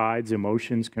 Both sides,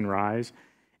 emotions can rise.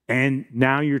 And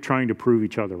now you're trying to prove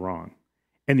each other wrong.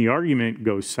 And the argument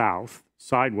goes south,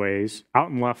 sideways, out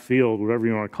in left field, whatever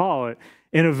you want to call it.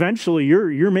 And eventually,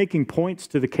 you're making points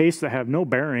to the case that have no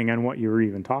bearing on what you were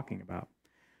even talking about.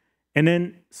 And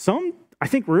then I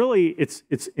think really it's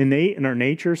innate in our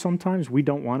nature sometimes. We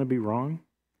don't want to be wrong.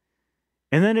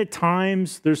 And then at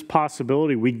times, there's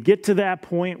possibility we get to that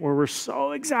point where we're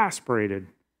so exasperated,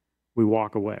 we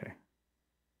walk away.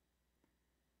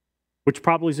 Which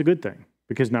probably is a good thing,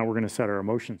 because now we're going to set our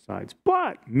emotion sides.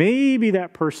 But maybe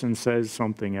that person says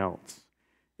something else.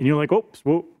 And you're like, oops,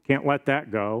 whoa, can't let that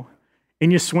go.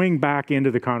 And you swing back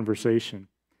into the conversation.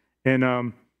 And,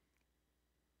 I'm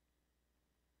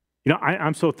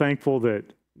so thankful that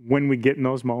when we get in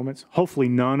those moments, hopefully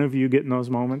none of you get in those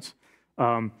moments,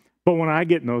 but when I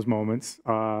get in those moments,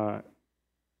 I'm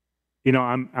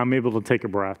able to take a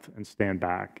breath and stand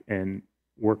back and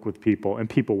work with people, and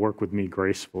people work with me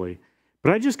gracefully.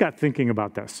 But I just got thinking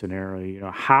about that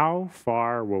scenario. How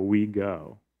far will we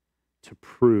go to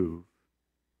prove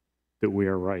that we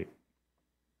are right?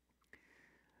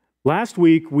 Last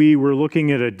week, we were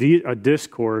looking at a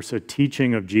discourse, a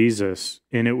teaching of Jesus,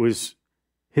 and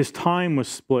his time was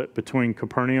split between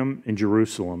Capernaum and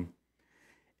Jerusalem.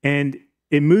 And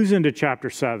it moves into chapter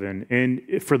 7,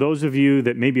 and for those of you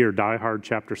that maybe are diehard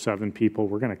chapter 7 people,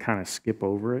 we're going to kind of skip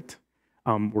over it.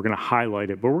 We're going to highlight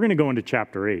it, but we're going to go into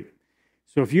chapter 8.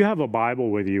 So if you have a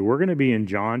Bible with you, we're going to be in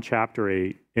John chapter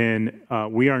 8, and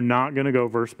we are not going to go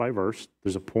verse by verse.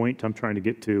 There's a point I'm trying to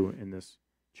get to in this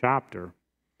chapter.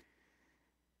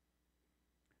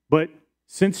 But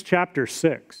since chapter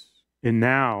 6, and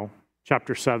now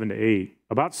chapter 7 to 8,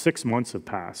 about 6 months have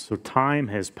passed, so time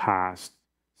has passed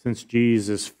since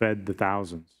Jesus fed the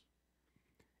thousands.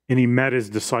 And he met his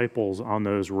disciples on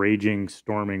those raging,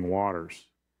 storming waters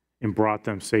and brought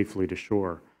them safely to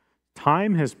shore.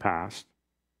 Time has passed.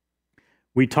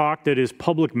 We talked that his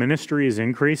public ministry is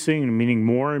increasing, meaning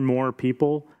more and more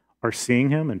people are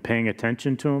seeing him and paying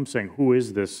attention to him, saying, who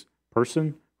is this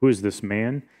person? Who is this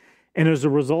man? And as a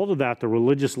result of that, the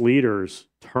religious leaders'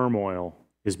 turmoil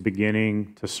is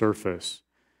beginning to surface.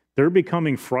 They're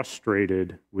becoming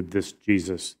frustrated with this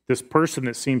Jesus, this person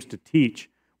that seems to teach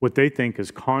what they think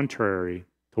is contrary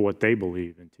to what they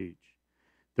believe and teach.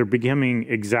 They're becoming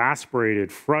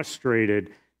exasperated,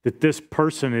 frustrated that this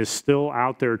person is still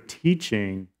out there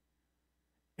teaching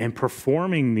and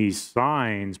performing these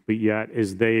signs, but yet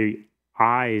as their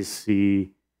eyes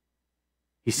see,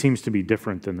 he seems to be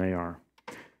different than they are.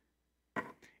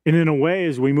 And in a way,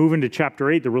 as we move into chapter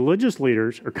 8, the religious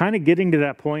leaders are kind of getting to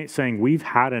that point saying, we've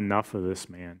had enough of this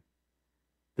man.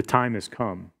 The time has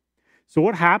come. So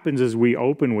what happens is we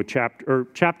open with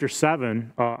chapter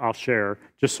 7, I'll share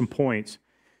just some points.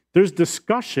 There's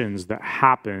discussions that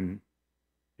happen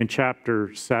in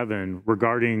chapter 7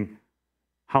 regarding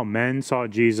how men saw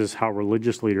Jesus, how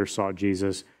religious leaders saw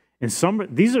Jesus. And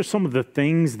these are some of the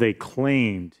things they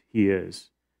claimed he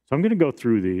is. So I'm going to go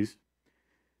through these.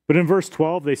 But in verse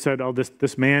 12, they said, oh,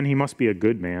 this man, he must be a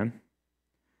good man.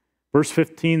 Verse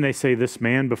 15, they say, this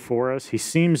man before us, he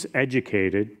seems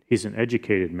educated. He's an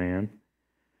educated man.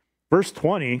 Verse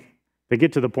 20, they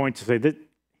get to the point to say that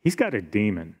he's got a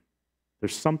demon.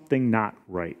 There's something not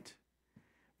right.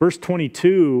 Verse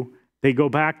 22, they go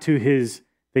back to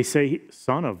they say,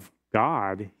 Son of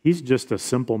God, he's just a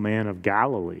simple man of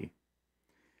Galilee.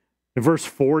 In verse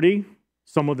 40,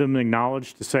 some of them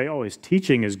acknowledge to say, oh, his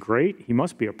teaching is great. He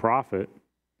must be a prophet.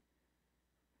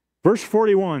 Verse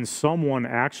 41, someone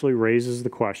actually raises the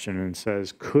question and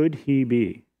says, could he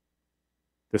be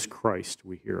this Christ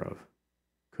we hear of?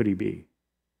 Could he be?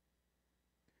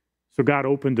 So God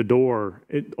opened the door.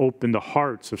 It opened the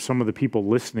hearts of some of the people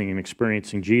listening and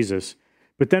experiencing Jesus.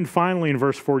 But then finally in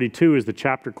verse 42, as the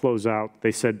chapter closed out,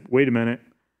 they said, wait a minute.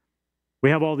 We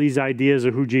have all these ideas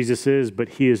of who Jesus is, but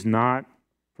he is not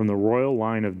from the royal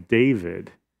line of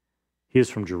David. He is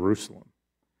from Jerusalem.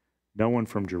 No one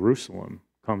from Jerusalem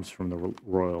comes from the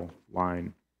royal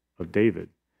line of David.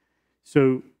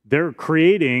 So they're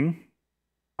creating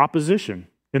opposition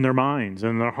in their minds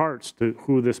and their hearts to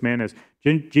who this man is.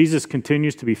 Jesus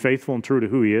continues to be faithful and true to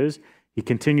who he is. He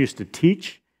continues to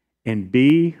teach and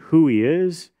be who he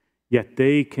is, yet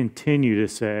they continue to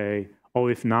say, oh,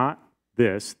 if not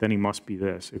this, then he must be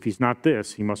this. If he's not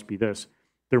this, he must be this.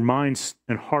 Their minds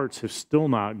and hearts have still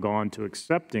not gone to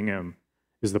accepting him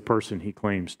as the person he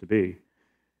claims to be.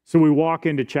 So we walk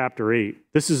into chapter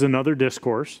 8. This is another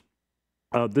discourse.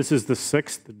 This is the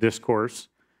 6th discourse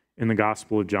in the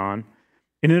Gospel of John.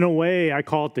 And in a way, I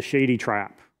call it the shady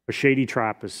trap. A shady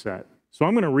trap is set. So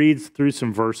I'm going to read through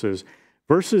some verses.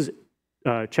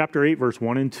 Chapter 8, verse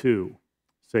 1 and 2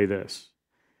 say this.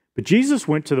 But Jesus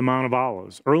went to the Mount of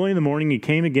Olives. Early in the morning, he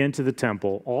came again to the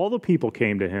temple. All the people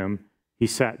came to him. He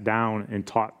sat down and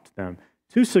taught them.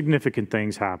 Two significant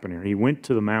things happen here. He went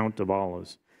to the Mount of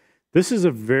Olives. This is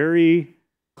a very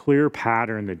clear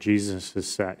pattern that Jesus has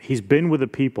set. He's been with the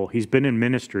people. He's been in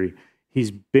ministry.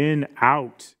 He's been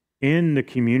out in the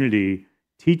community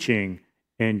teaching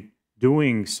and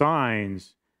doing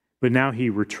signs, but now he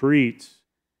retreats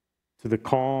to the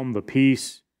calm, the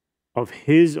peace of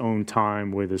his own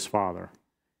time with his Father.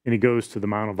 And he goes to the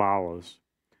Mount of Olives.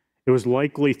 It was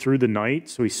likely through the night,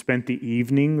 so he spent the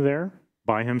evening there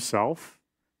by himself.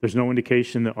 There's no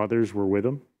indication that others were with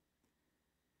him.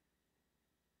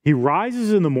 He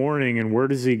rises in the morning, and where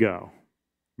does he go?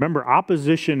 Remember,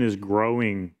 opposition is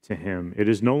growing to him. It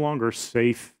is no longer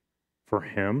safe for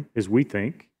him, as we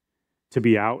think, to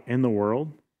be out in the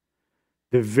world.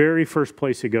 The very first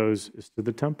place he goes is to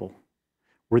the temple,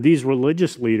 where these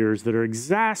religious leaders that are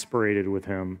exasperated with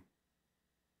him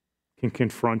can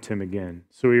confront him again.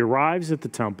 So he arrives at the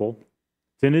temple.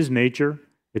 It's in his nature.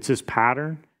 It's his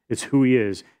pattern. It's who he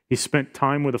is. He spent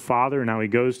time with the Father, and now he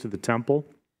goes to the temple.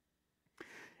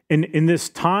 And in this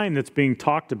time that's being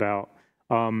talked about,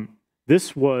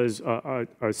 this was a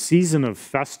season of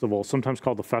festival, sometimes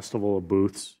called the Festival of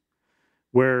Booths,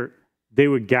 where they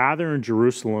would gather in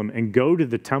Jerusalem and go to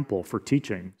the temple for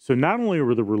teaching. So not only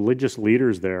were the religious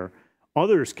leaders there,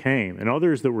 others came, and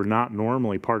others that were not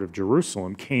normally part of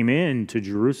Jerusalem came into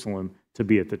Jerusalem to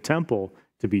be at the temple,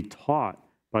 to be taught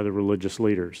by the religious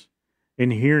leaders.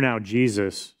 And here now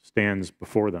Jesus stands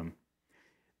before them.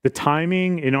 The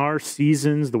timing in our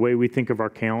seasons, the way we think of our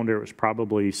calendar, it was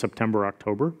probably September,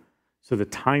 October. So the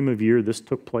time of year this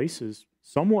took place is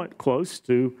somewhat close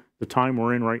to the time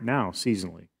we're in right now,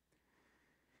 seasonally.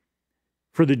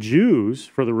 For the Jews,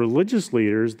 for the religious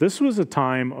leaders, this was a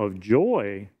time of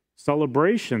joy,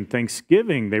 celebration,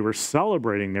 thanksgiving. They were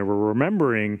celebrating, they were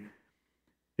remembering,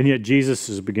 and yet Jesus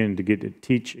is beginning to get to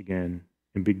teach again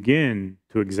and begin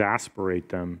to exasperate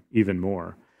them even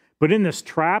more. But in this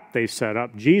trap they set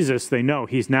up, Jesus, they know,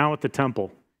 he's now at the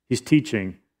temple. He's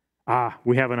teaching.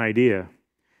 We have an idea.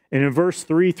 And in verse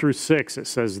 3 through 6, it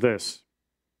says this.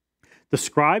 The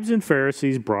scribes and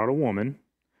Pharisees brought a woman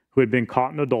who had been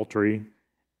caught in adultery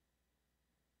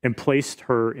and placed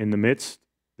her in the midst.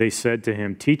 They said to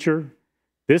him, Teacher,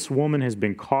 this woman has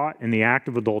been caught in the act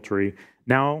of adultery.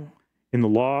 Now, in the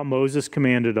law, Moses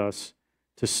commanded us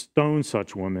to stone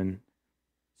such women.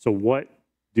 So what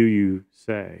do you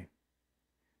say?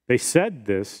 They said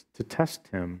this to test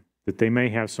him, that they may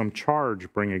have some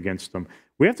charge bring against them.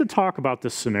 We have to talk about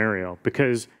this scenario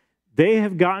because they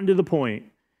have gotten to the point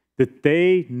that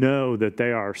they know that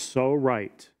they are so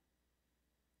right.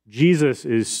 Jesus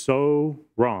is so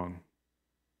wrong.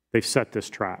 They've set this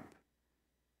trap.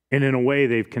 And in a way,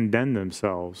 they've condemned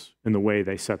themselves in the way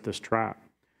they set this trap.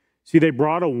 See, they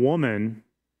brought a woman.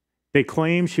 They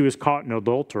claimed she was caught in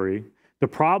adultery. The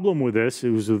problem with this, it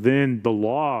was within the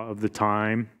law of the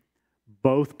time,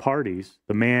 both parties,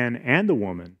 the man and the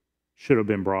woman, should have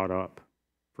been brought up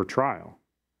for trial.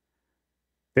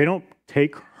 They don't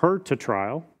take her to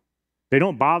trial. They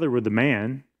don't bother with the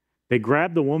man. They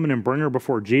grab the woman and bring her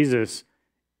before Jesus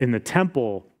in the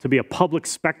temple to be a public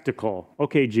spectacle.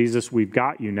 Okay, Jesus, we've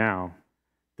got you now.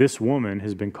 This woman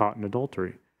has been caught in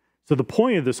adultery. So the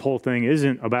point of this whole thing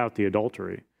isn't about the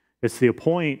adultery. It's the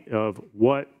point of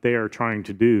what they are trying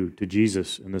to do to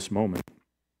Jesus in this moment.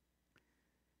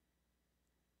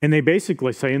 And they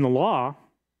basically say, in the law,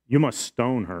 you must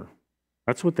stone her.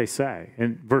 That's what they say.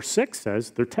 And verse 6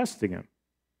 says they're testing him.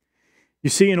 You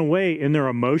see, in a way, in their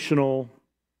emotional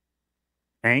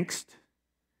angst,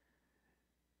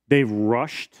 they've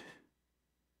rushed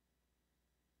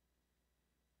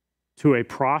to a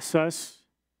process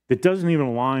that doesn't even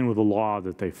align with the law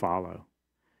that they follow.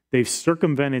 They've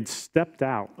circumvented, stepped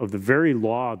out of the very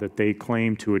law that they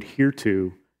claim to adhere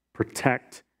to,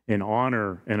 protect, and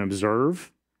honor, and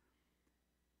observe.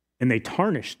 And they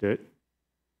tarnished it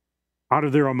out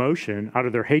of their emotion, out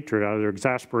of their hatred, out of their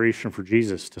exasperation for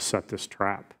Jesus to set this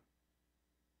trap.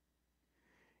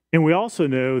 And we also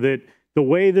know that the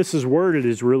way this is worded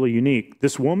is really unique.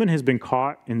 This woman has been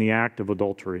caught in the act of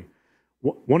adultery.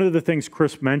 One of the things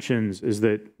Chris mentions is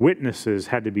that witnesses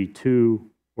had to be 2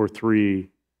 or 3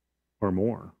 or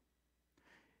more.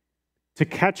 To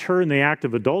catch her in the act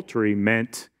of adultery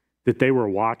meant that they were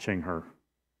watching her.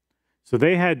 So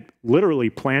they had literally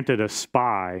planted a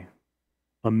spy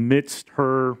amidst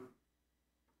her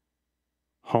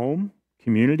home,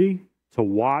 community, to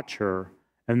watch her,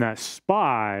 and that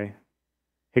spy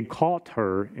had caught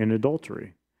her in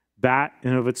adultery. That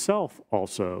in of itself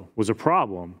also was a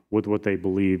problem with what they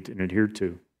believed and adhered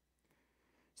to.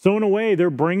 So in a way, they're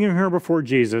bringing her before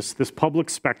Jesus, this public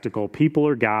spectacle. People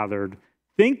are gathered,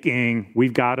 thinking,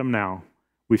 we've got him now.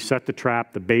 We've set the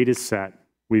trap. The bait is set.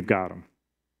 We've got him.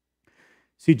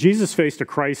 See, Jesus faced a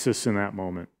crisis in that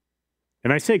moment.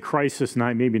 And I say crisis,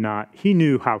 maybe not. He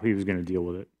knew how he was going to deal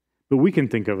with it. But we can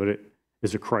think of it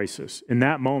as a crisis. In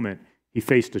that moment, he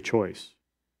faced a choice.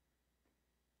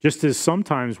 Just as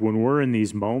sometimes when we're in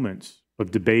these moments of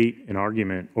debate and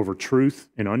argument over truth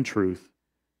and untruth,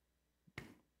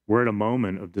 we're at a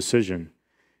moment of decision.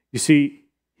 You see,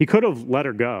 he could have let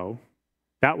her go.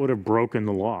 That would have broken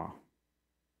the law.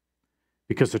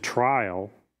 Because a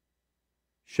trial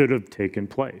should have taken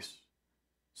place.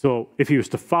 So if he was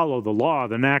to follow the law,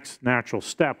 the next natural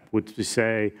step would be to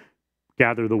say,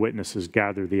 gather the witnesses,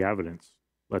 gather the evidence.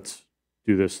 Let's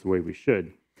do this the way we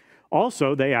should.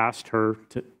 Also, they asked her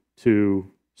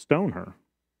to stone her,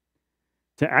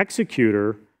 to execute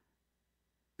her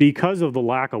because of the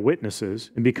lack of witnesses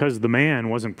and because the man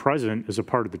wasn't present as a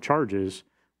part of the charges,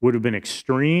 would have been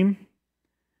extreme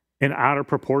and out of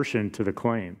proportion to the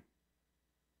claim.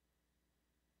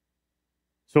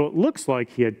 So it looks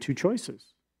like he had two choices.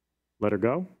 Let her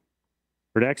go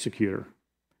or to execute her.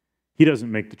 He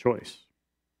doesn't make the choice.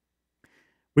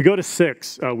 We go to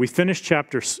 6. We finish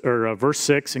verse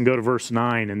 6 and go to verse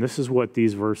 9, and this is what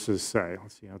these verses say.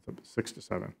 Let's see how it's up 6 to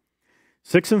 7.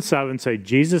 6 and 7 say,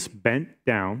 Jesus bent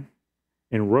down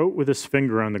and wrote with his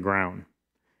finger on the ground.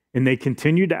 And they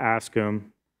continued to ask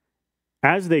him.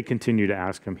 As they continued to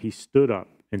ask him, he stood up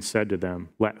and said to them,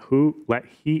 Let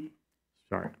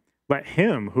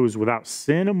him who is without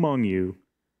sin among you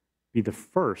be the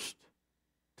first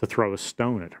to throw a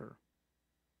stone at her.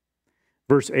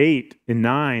 Verse 8 and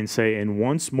 9 say, And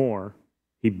once more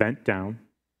he bent down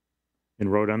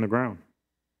and wrote on the ground.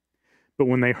 But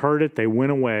when they heard it, they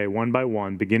went away one by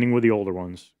one, beginning with the older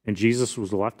ones, and Jesus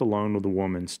was left alone with the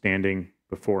woman standing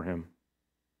before him.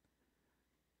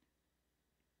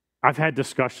 I've had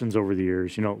discussions over the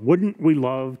years, wouldn't we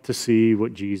love to see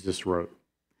what Jesus wrote?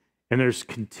 And there's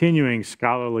continuing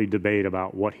scholarly debate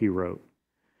about what he wrote.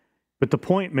 But the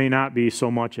point may not be so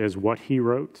much as what he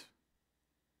wrote,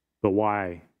 but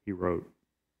why he wrote.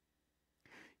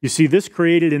 You see, this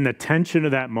created in the tension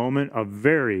of that moment a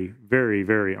very, very,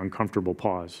 very uncomfortable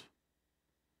pause.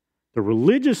 The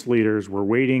religious leaders were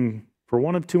waiting for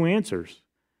one of two answers,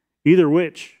 either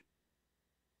which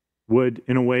would,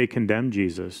 in a way, condemn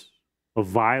Jesus of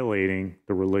violating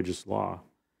the religious law.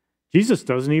 Jesus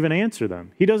doesn't even answer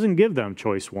them. He doesn't give them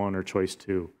choice 1 or choice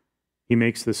 2. He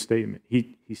makes this statement.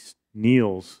 He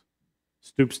kneels,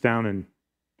 stoops down, and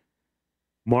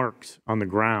marks on the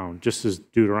ground, just as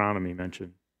Deuteronomy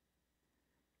mentioned.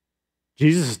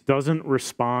 Jesus doesn't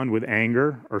respond with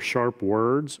anger or sharp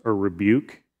words or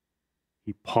rebuke.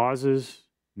 He pauses,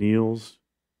 kneels,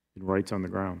 and writes on the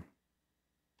ground.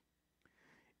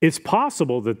 It's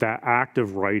possible that act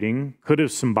of writing could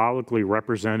have symbolically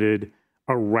represented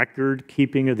a record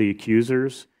keeping of the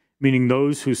accusers, meaning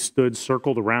those who stood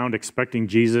circled around expecting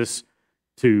Jesus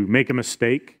to make a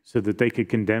mistake so that they could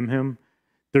condemn him.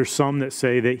 There's some that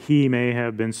say that he may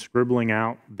have been scribbling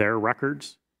out their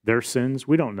records, their sins.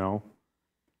 We don't know.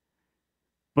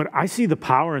 But I see the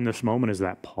power in this moment as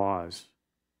that pause.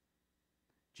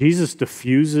 Jesus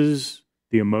diffuses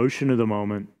the emotion of the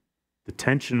moment, the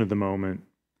tension of the moment,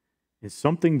 and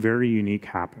something very unique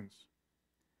happens.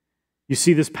 You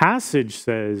see, this passage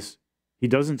says he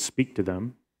doesn't speak to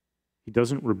them. He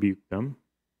doesn't rebuke them.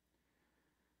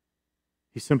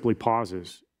 He simply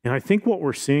pauses. And I think what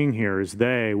we're seeing here is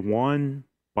they, one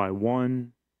by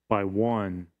one by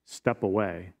one, step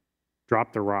away,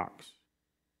 drop their rocks,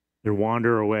 and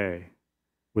wander away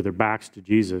with their backs to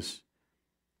Jesus.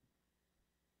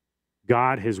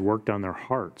 God has worked on their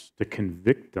hearts to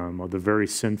convict them of the very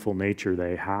sinful nature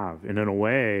they have. And in a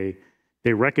way,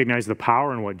 they recognize the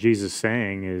power in what Jesus is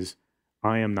saying is,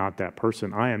 I am not that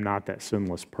person. I am not that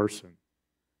sinless person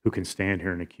who can stand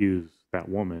here and accuse that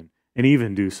woman and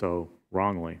even do so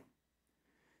wrongly.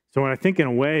 So I think in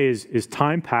a way, as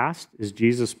time passed, as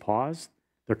Jesus paused,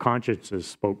 their consciences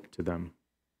spoke to them.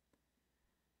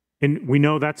 And we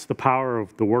know that's the power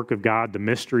of the work of God, the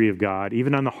mystery of God,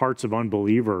 even on the hearts of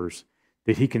unbelievers,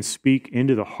 that he can speak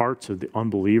into the hearts of the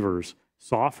unbelievers,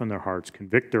 soften their hearts,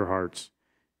 convict their hearts,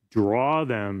 draw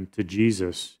them to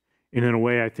Jesus. And in a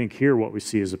way, I think here what we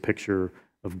see is a picture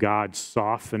of God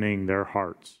softening their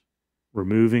hearts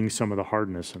removing some of the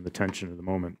hardness and the tension of the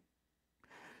moment.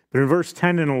 But in verse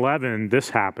 10 and 11, this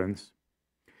happens.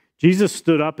 Jesus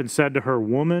stood up and said to her,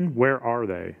 "Woman, where are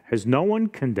they? Has no one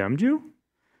condemned you?"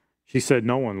 She said,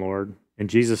 "No one, Lord." And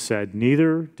Jesus said,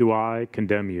 "Neither do I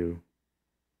condemn you.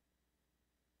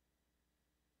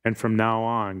 And from now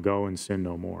on, go and sin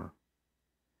no more."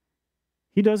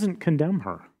 He doesn't condemn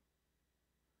her.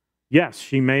 Yes,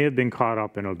 she may have been caught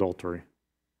up in adultery.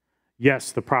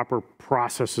 Yes, the proper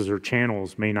processes or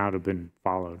channels may not have been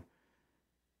followed.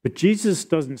 But Jesus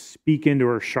doesn't speak into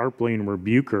her sharply and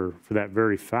rebuke her for that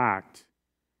very fact.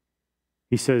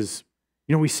 He says,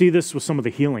 we see this with some of the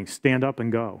healings, stand up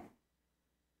and go.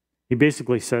 He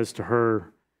basically says to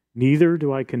her, "Neither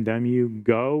do I condemn you,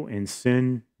 go and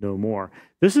sin no more."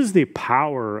 This is the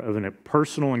power of a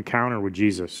personal encounter with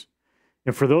Jesus.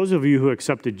 And for those of you who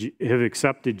have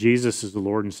accepted Jesus as the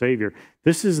Lord and Savior,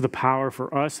 this is the power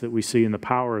for us that we see in the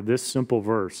power of this simple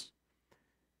verse.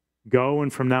 Go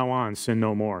and from now on, sin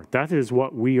no more. That is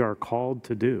what we are called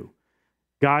to do.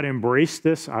 God embraced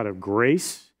this out of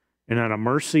grace and out of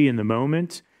mercy in the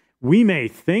moment. We may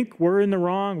think we're in the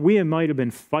wrong. We might have been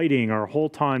fighting our whole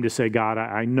time to say, "God,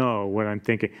 I know what I'm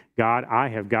thinking. God, I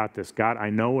have got this. God,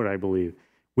 I know what I believe."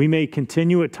 We may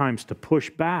continue at times to push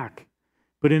back,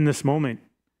 but in this moment,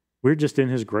 we're just in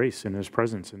His grace, in His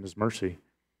presence, in His mercy.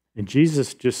 And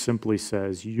Jesus just simply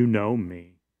says, "You know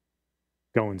me.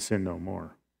 Go and sin no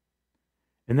more."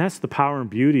 And that's the power and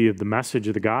beauty of the message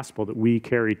of the gospel that we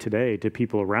carry today to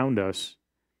people around us.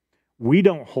 We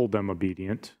don't hold them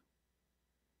obedient.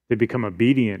 They become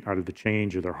obedient out of the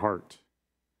change of their heart.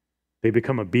 They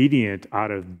become obedient out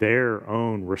of their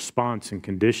own response and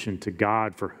condition to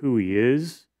God for who He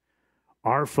is.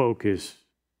 Our focus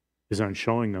is on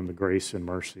showing them the grace and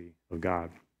mercy of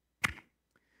God.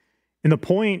 And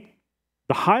the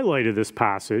highlight of this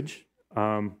passage,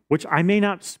 which I may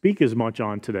not speak as much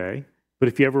on today, but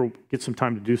if you ever get some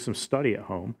time to do some study at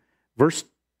home, verse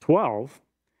 12,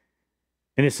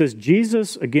 and it says,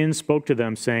 Jesus again spoke to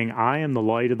them, saying, "I am the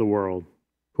light of the world.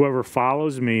 Whoever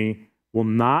follows me will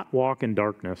not walk in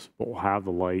darkness, but will have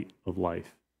the light of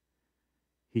life."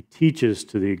 He teaches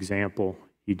to the example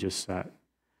He just set.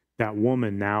 That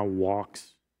woman now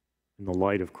walks in the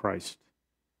light of Christ,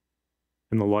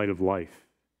 in the light of life.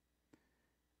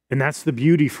 And that's the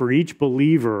beauty for each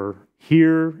believer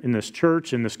here in this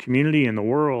church, in this community, in the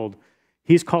world.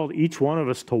 He's called each one of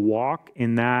us to walk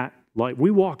in that light.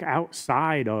 We walk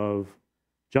outside of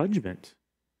judgment.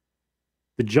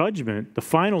 The judgment, the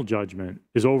final judgment,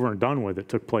 is over and done with. It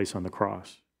took place on the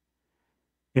cross.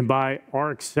 And by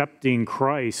our accepting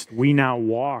Christ, we now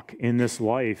walk in this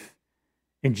life.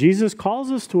 And Jesus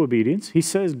calls us to obedience. He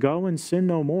says, "Go and sin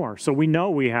no more." So we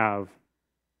know we have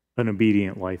an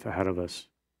obedient life ahead of us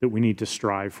that we need to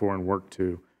strive for and work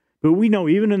to. But we know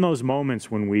even in those moments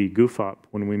when we goof up,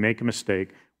 when we make a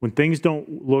mistake, when things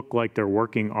don't look like they're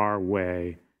working our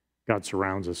way, God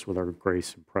surrounds us with our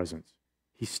grace and presence.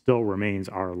 He still remains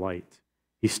our light.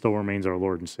 He still remains our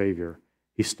Lord and Savior.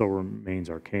 He still remains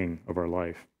our King of our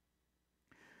life.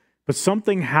 But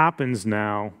something happens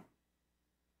now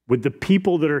with the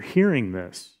people that are hearing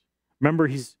this. Remember,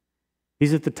 he's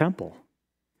at the temple.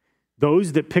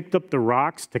 Those that picked up the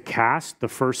rocks to cast the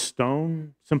first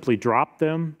stone simply dropped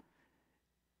them.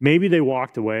 Maybe they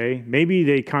walked away. Maybe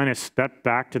they kind of stepped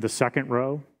back to the second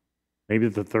row, maybe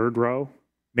the third row.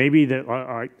 Maybe that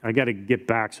I got to get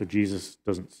back so Jesus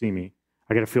doesn't see me.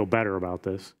 I got to feel better about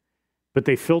this. But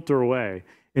they filter away.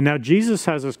 And now Jesus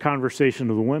has this conversation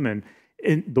with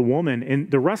the woman,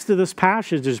 and the rest of this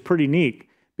passage is pretty neat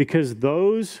because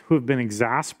those who have been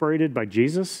exasperated by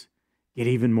Jesus get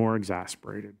even more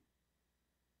exasperated.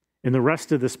 And the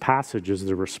rest of this passage is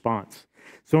the response.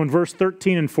 So in verse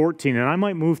 13 and 14, and I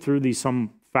might move through these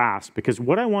some fast, because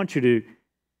what I want you to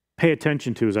pay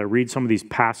attention to as I read some of these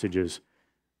passages,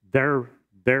 their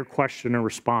question and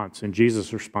response and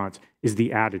Jesus' response is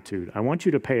the attitude. I want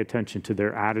you to pay attention to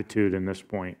their attitude in this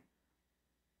point.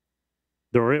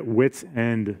 They're at wit's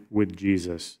end with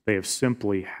Jesus. They have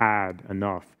simply had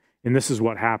enough. And this is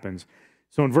what happens.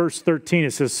 So in verse 13,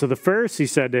 it says, "So the Pharisee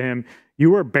said to him,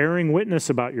 'You are bearing witness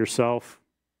about yourself,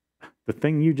 the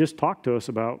thing you just talked to us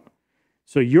about.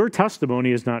 So your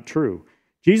testimony is not true.'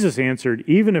 Jesus answered,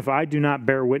 'Even if I do not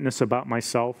bear witness about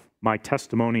myself, my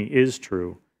testimony is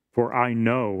true, for I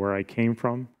know where I came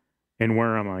from and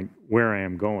where I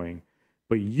am going.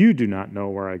 But you do not know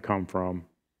where I come from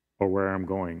or where I'm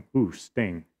going.'" Ooh,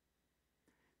 sting.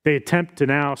 They attempt to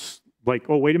now, like,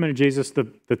 "Oh, wait a minute, Jesus, the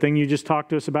thing you just talked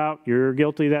to us about, you're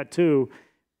guilty of that too."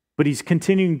 But he's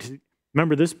continuing to,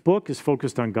 remember, this book is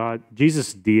focused on God,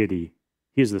 Jesus' deity.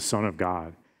 He is the Son of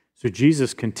God. So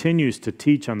Jesus continues to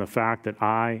teach on the fact that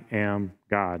I am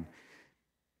God.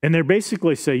 And they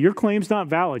basically say, your claim's not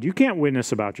valid. You can't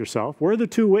witness about yourself. We're the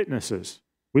two witnesses.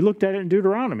 We looked at it in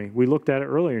Deuteronomy. We looked at it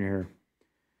earlier in here.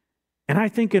 And I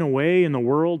think in a way, in the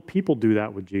world, people do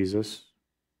that with Jesus.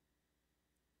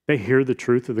 They hear the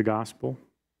truth of the gospel.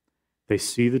 They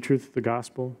see the truth of the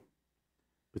gospel.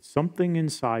 But something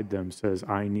inside them says,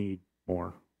 I need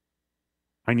more.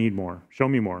 I need more. Show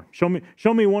me more. Show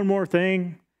me one more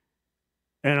thing,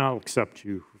 and I'll accept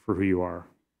you for who you are.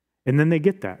 And then they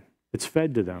get that. It's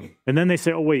fed to them. And then they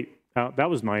say, oh, wait, that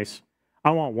was nice. I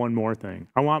want one more thing.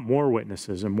 I want more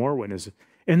witnesses and more witnesses.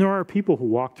 And there are people who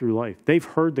walk through life. They've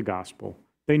heard the gospel.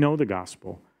 They know the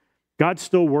gospel. God's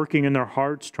still working in their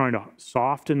hearts, trying to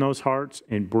soften those hearts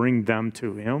and bring them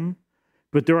to him.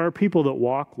 But there are people that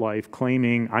walk life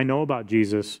claiming, I know about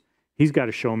Jesus. He's got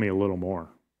to show me a little more.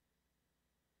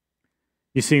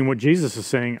 You see, what Jesus is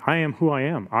saying, I am who I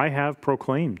am. I have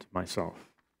proclaimed myself.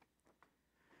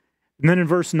 And then in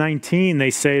verse 19, they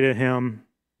say to him,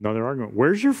 another argument,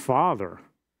 where's your Father?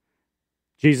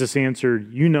 Jesus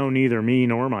answered, you know neither me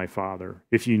nor my Father.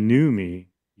 If you knew me,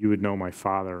 you would know my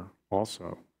Father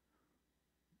also.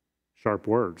 Sharp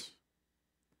words.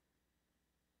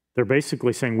 They're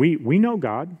basically saying, we know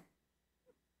God.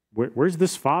 Where's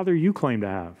this Father you claim to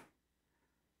have?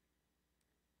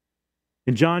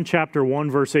 In John chapter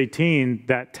 1, verse 18,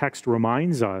 that text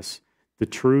reminds us the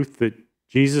truth that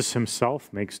Jesus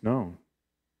himself makes known.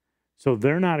 So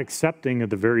they're not accepting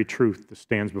of the very truth that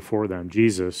stands before them,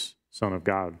 Jesus, Son of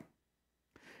God.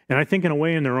 And I think in a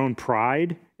way, in their own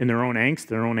pride, in their own angst,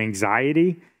 their own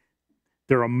anxiety,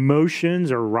 their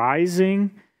emotions are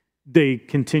rising, they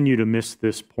continue to miss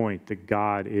this point that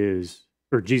God is,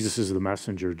 or Jesus is the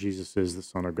messenger, Jesus is the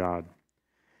Son of God.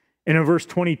 And in verse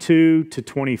 22 to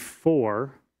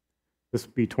 24, this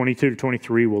will be 22 to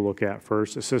 23 we'll look at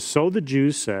first. It says, so the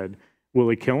Jews said, will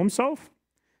he kill himself?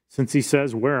 Since he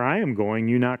says, where I am going,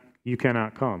 you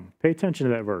cannot come. Pay attention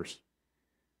to that verse.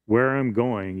 Where I'm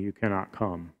going, you cannot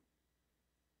come.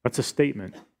 That's a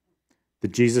statement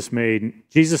that Jesus made.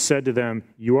 Jesus said to them,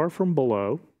 you are from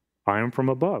below, I am from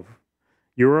above.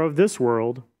 You are of this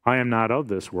world, I am not of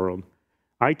this world.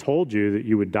 I told you that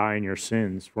you would die in your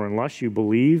sins, for unless you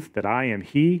believe that I am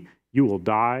he, you will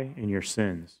die in your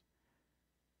sins.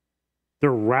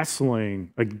 They're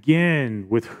wrestling again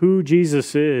with who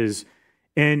Jesus is,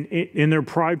 and in their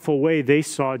prideful way, they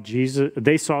saw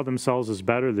themselves as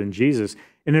better than Jesus.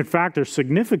 And in fact, there's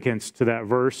significance to that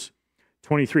verse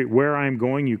 23, where I am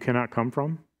going, you cannot come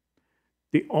from.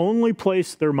 The only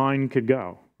place their mind could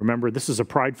go, remember, this is a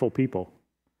prideful people.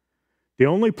 The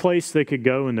only place they could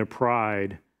go in their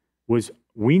pride was,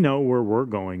 we know where we're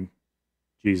going,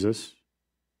 Jesus.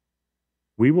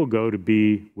 We will go to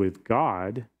be with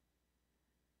God.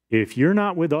 If you're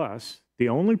not with us, the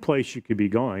only place you could be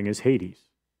going is Hades.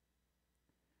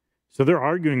 So they're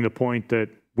arguing the point that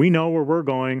we know where we're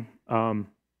going. And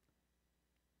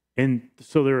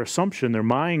so their assumption, their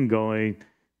mind going,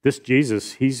 this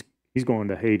Jesus, he's going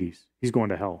to Hades. He's going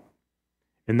to hell.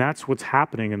 And that's what's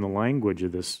happening in the language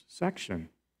of this section.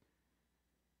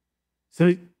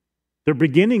 So they're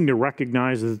beginning to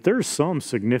recognize that there's some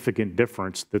significant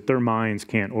difference that their minds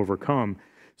can't overcome.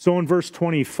 So in verse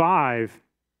 25,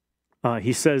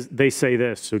 they say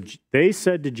this. So they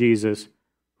said to Jesus,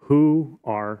 who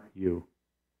are you?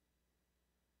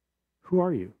 Who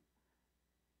are you?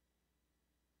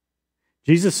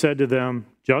 Jesus said to them,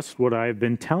 just what I have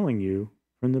been telling you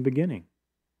from the beginning.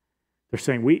 They're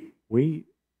saying, we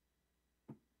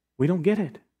don't get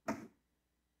it.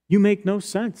 You make no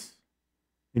sense.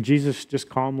 And Jesus just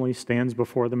calmly stands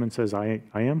before them and says, I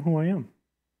am who I am.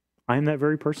 I am that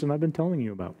very person I've been telling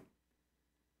you about.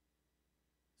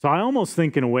 So I almost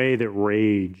think in a way that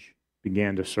rage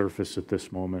began to surface at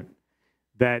this moment,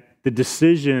 that the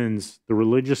decisions the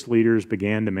religious leaders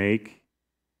began to make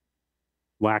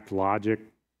lacked logic,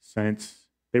 sense.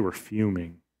 They were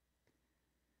fuming.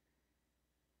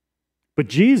 But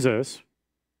Jesus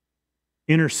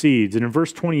intercedes. And in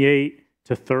verse 28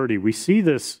 to 30, we see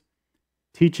this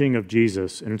teaching of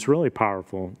Jesus, and it's really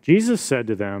powerful. Jesus said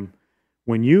to them,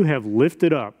 when you have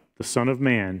lifted up the Son of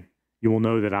Man, you will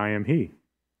know that I am he,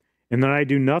 and that I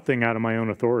do nothing out of my own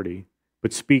authority,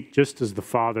 but speak just as the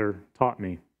Father taught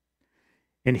me.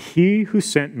 And he who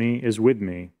sent me is with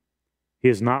me. He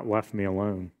has not left me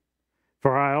alone.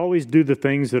 For I always do the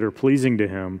things that are pleasing to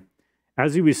him.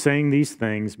 As he was saying these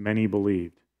things, many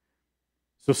believed.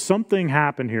 So something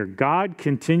happened here. God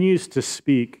continues to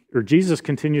speak, or Jesus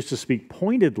continues to speak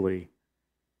pointedly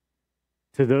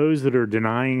to those that are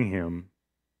denying him,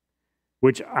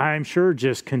 which I'm sure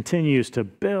just continues to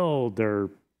build their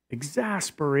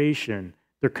exasperation,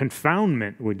 their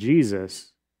confoundment with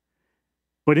Jesus.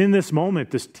 But in this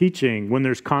moment, this teaching, when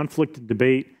there's conflict and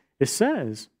debate, it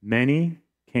says, many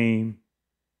came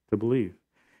to believe.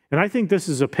 And I think this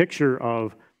is a picture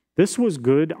of, this was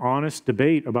good, honest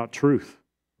debate about truth,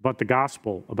 about the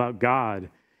gospel, about God.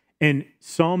 And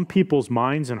some people's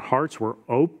minds and hearts were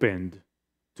opened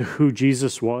to who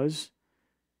Jesus was.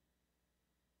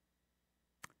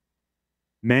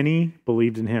 Many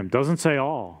believed in him. Doesn't say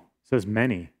all, it says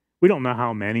many. We don't know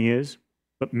how many is,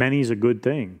 but many is a good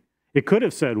thing. It could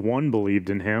have said one believed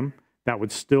in him. That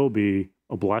would still be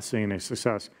a blessing and a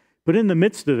success. But in the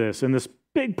midst of this, in this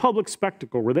big public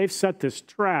spectacle where they've set this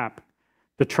trap,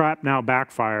 the trap now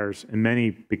backfires and many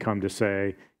become to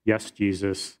say, yes,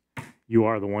 Jesus, you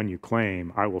are the one you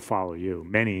claim. I will follow you.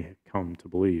 Many come to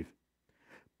believe.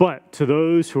 But to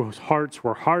those whose hearts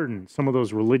were hardened, some of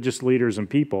those religious leaders and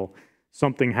people,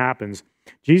 something happens.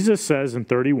 Jesus says in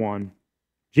 31,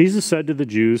 Jesus said to the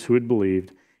Jews who had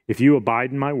believed, if you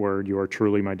abide in my word, you are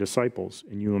truly my disciples,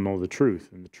 and you will know the truth,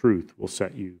 and the truth will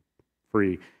set you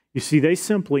free. You see, they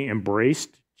simply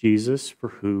embraced Jesus for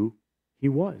who he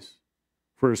was,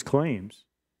 for his claims,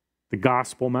 the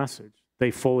gospel message.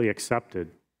 They fully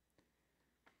accepted.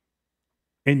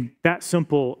 And that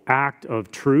simple act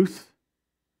of truth,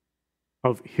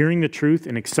 of hearing the truth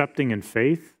and accepting in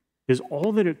faith, is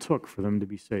all that it took for them to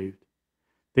be saved.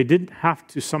 They didn't have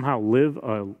to somehow live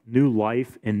a new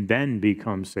life and then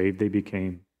become saved. They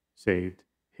became saved,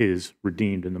 his,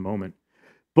 redeemed in the moment.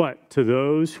 But to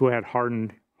those who had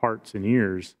hardened hearts and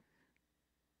ears,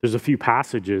 there's a few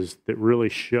passages that really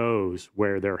shows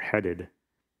where they're headed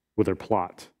with their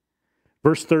plot.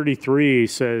 Verse 33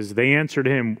 says, they answered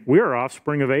him, we are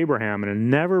offspring of Abraham and have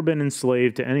never been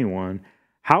enslaved to anyone.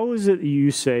 How is it that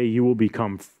you say you will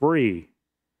become free?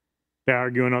 They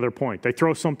argue another point. They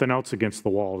throw something else against the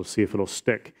wall to see if it'll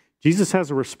stick. Jesus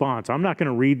has a response. I'm not going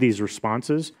to read these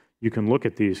responses. You can look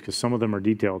at these because some of them are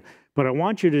detailed. But I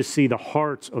want you to see the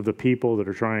hearts of the people that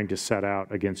are trying to set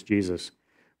out against Jesus.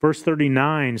 Verse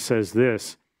 39 says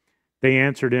this, they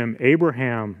answered him,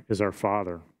 Abraham is our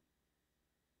father.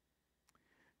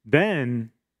 Then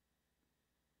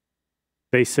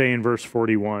they say in verse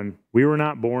 41, we were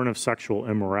not born of sexual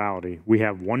immorality. We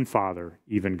have one Father,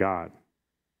 even God.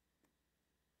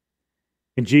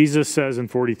 And Jesus says in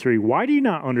 43, why do you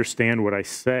not understand what I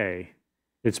say?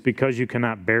 It's because you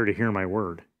cannot bear to hear my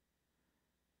word.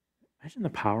 Imagine the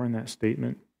power in that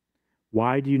statement.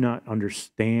 Why do you not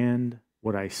understand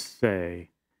what I say?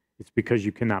 It's because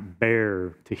you cannot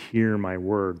bear to hear my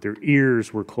word. Their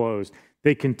ears were closed.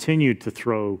 They continued to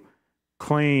throw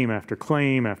claim after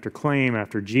claim after claim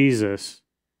after Jesus,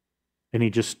 and he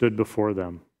just stood before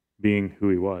them, being who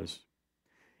he was.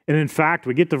 And in fact,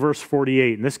 we get to verse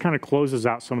 48, and this kind of closes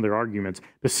out some of their arguments,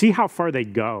 but see how far they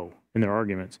go in their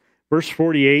arguments. Verse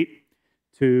 48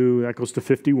 that goes to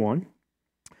 51.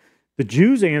 The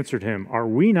Jews answered him, are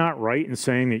we not right in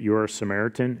saying that you are a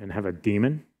Samaritan and have a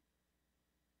demon?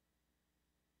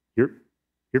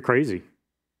 You're crazy.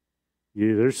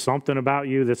 There's something about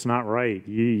you that's not right.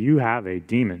 You have a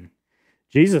demon.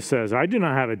 Jesus says, I do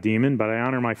not have a demon, but I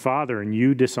honor my Father, and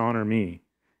you dishonor me.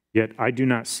 Yet I do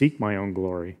not seek my own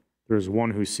glory. There is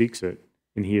one who seeks it,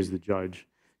 and he is the judge.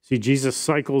 See, Jesus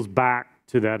cycles back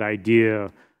to that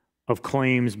idea of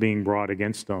claims being brought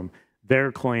against them.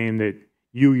 Their claim that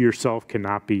you yourself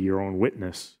cannot be your own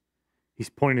witness. He's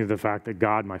pointing to the fact that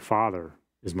God, my Father,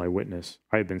 is my witness.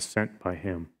 I have been sent by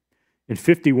him. In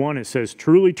 51, it says,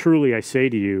 truly, truly, I say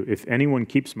to you, if anyone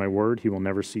keeps my word, he will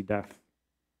never see death.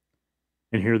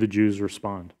 And here the Jews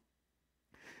respond.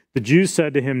 The Jews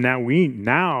said to him, now we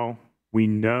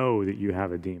know that you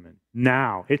have a demon.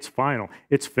 Now, it's final.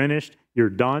 It's finished. You're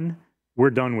done. We're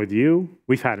done with you.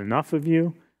 We've had enough of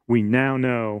you. We now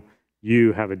know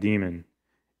you have a demon.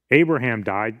 Abraham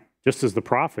died just as the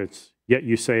prophets, yet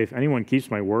you say, if anyone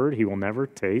keeps my word, he will never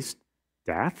taste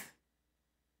death.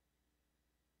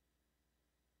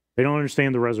 They don't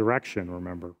understand the resurrection,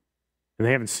 remember. And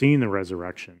they haven't seen the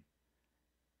resurrection.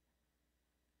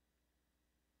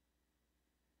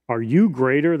 Are you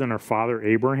greater than our father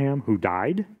Abraham, who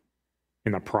died?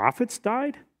 And the prophets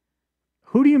died?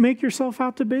 Who do you make yourself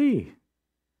out to be?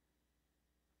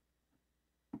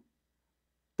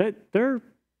 They're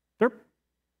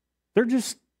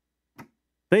just,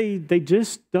 they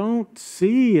just don't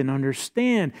see and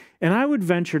understand. And I would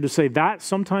venture to say that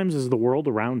sometimes is the world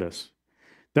around us.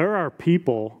 There are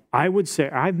people, I would say,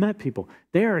 I've met people,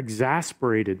 they are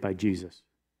exasperated by Jesus.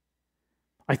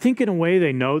 I think in a way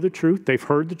they know the truth, they've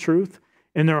heard the truth.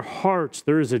 In their hearts,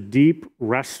 there is a deep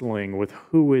wrestling with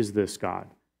who is this God?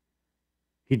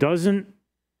 He doesn't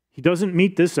He doesn't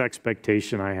meet this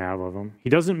expectation I have of him. He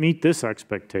doesn't meet this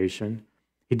expectation.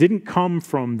 He didn't come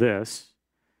from this.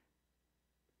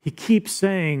 He keeps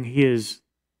saying he is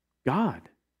God.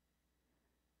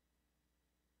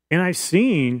 And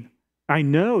I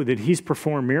know that he's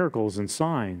performed miracles and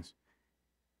signs.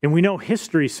 And we know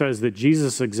history says that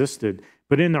Jesus existed.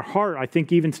 But in their heart, I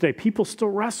think even today, people still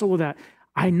wrestle with that.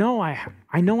 I know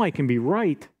I can be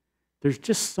right. There's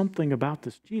just something about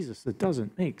this Jesus that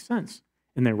doesn't make sense.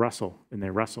 And they wrestle, and they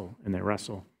wrestle, and they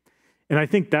wrestle. And I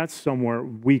think that's somewhere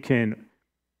we can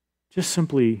just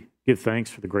simply give thanks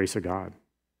for the grace of God,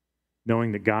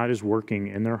 knowing that God is working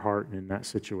in their heart and in that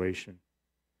situation.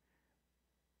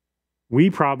 We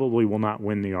probably will not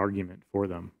win the argument for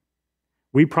them.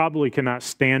 We probably cannot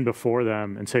stand before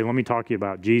them and say, let me talk to you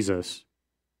about Jesus,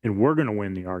 and we're going to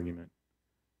win the argument.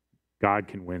 God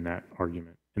can win that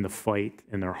argument in the fight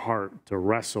in their heart to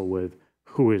wrestle with,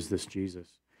 who is this Jesus?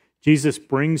 Jesus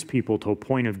brings people to a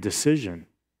point of decision,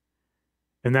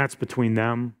 and that's between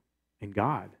them and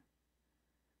God.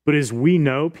 But as we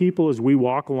know people, as we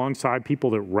walk alongside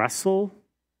people that wrestle,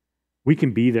 we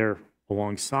can be there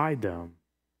alongside them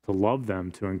to love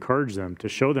them, to encourage them, to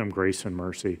show them grace and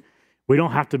mercy. We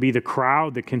don't have to be the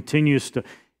crowd that continues to,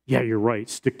 yeah, you're right,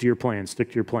 stick to your plan, stick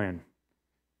to your plan.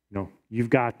 No,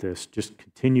 you've got this. Just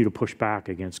continue to push back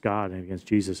against God and against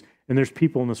Jesus. And there's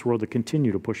people in this world that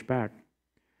continue to push back.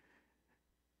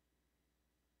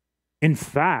 In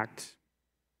fact,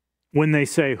 when they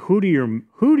say, who do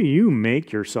you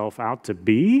make yourself out to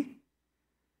be?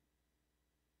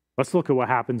 Let's look at what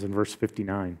happens in verse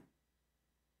 59.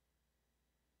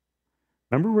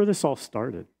 Remember where this all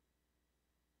started?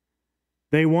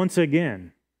 They once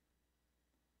again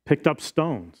picked up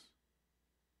stones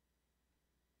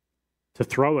to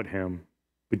throw at him,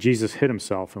 but Jesus hid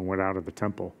himself and went out of the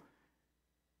temple.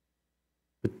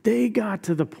 But they got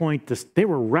to the point, they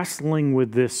were wrestling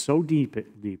with this so deeply.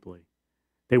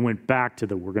 They went back to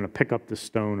we're going to pick up this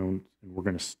stone and we're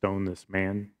going to stone this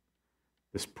man,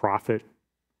 this prophet,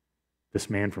 this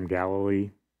man from Galilee,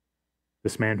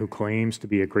 this man who claims to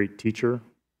be a great teacher.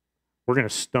 We're going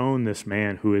to stone this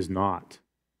man who is not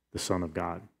the Son of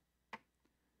God.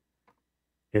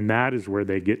 And that is where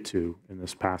they get to in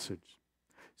this passage.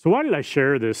 So why did I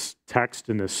share this text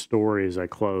and this story as I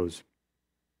close?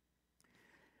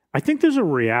 I think there's a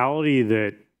reality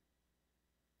that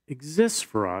exists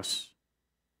for us.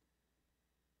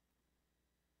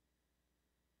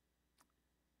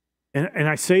 And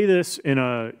I say this in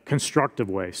a constructive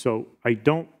way. So I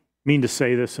don't mean to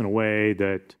say this in a way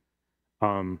that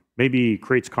maybe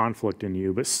creates conflict in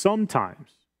you, but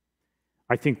sometimes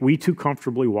I think we too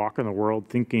comfortably walk in the world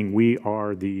thinking we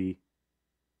are the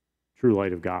true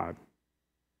light of God,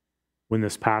 when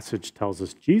this passage tells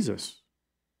us Jesus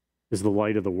is the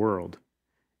light of the world.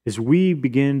 As we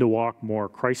begin to walk more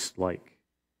Christ-like,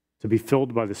 to be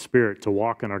filled by the Spirit, to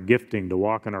walk in our gifting, to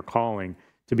walk in our calling,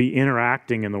 to be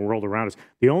interacting in the world around us,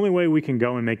 the only way we can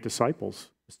go and make disciples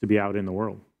is to be out in the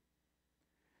world.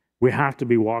 We have to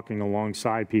be walking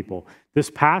alongside people. This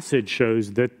passage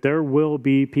shows that there will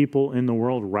be people in the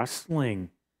world wrestling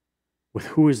with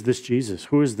who is this Jesus?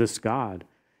 Who is this God?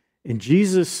 And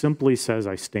Jesus simply says,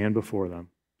 I stand before them,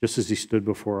 just as he stood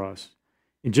before us.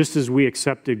 And just as we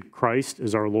accepted Christ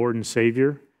as our Lord and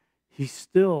Savior, he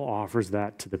still offers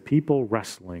that to the people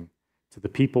wrestling, to the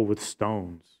people with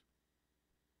stones,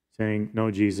 saying, no,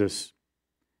 Jesus,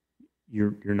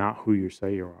 you're not who you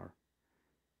say you are.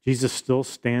 Jesus still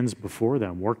stands before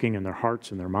them, working in their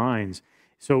hearts and their minds.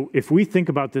 So if we think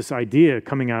about this idea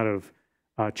coming out of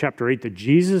chapter 8, that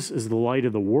Jesus is the light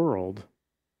of the world,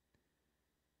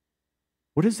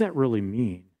 what does that really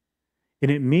mean? And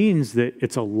it means that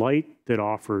it's a light that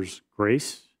offers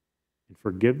grace and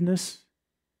forgiveness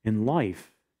and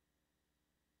life,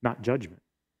 not judgment.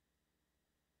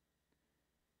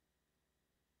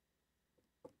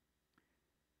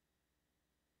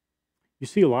 You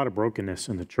see a lot of brokenness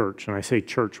in the church, and I say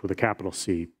church with a capital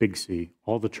C, big C,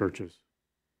 all the churches.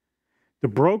 The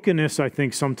brokenness, I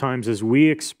think, sometimes is we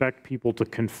expect people to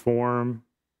conform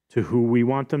to who we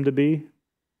want them to be,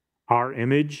 our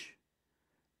image,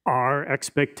 our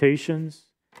expectations,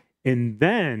 and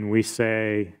then we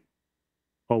say,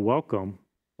 oh, welcome,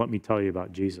 let me tell you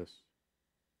about Jesus.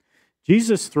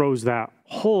 Jesus throws that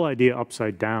whole idea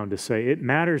upside down to say it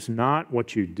matters not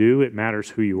what you do, it matters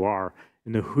who you are.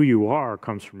 And the who you are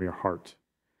comes from your heart.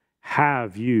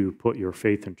 Have you put your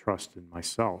faith and trust in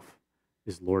myself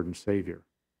as Lord and Savior?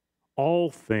 All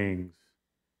things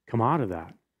come out of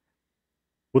that.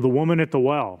 With the woman at the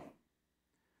well,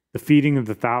 the feeding of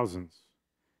the thousands,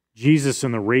 Jesus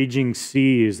in the raging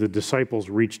sea as the disciples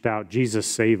reached out, Jesus,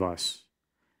 save us.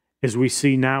 as we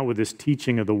see now with this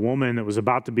teaching of the woman that was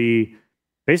about to be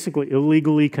basically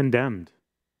illegally condemned.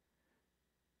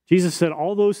 Jesus said,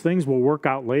 all those things will work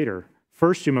out later.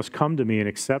 First, you must come to me and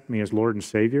accept me as Lord and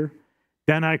Savior.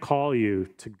 Then I call you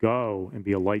to go and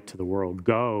be a light to the world.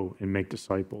 Go and make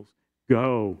disciples.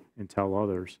 Go and tell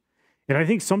others. And I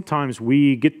think sometimes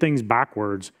we get things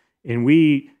backwards and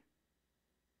we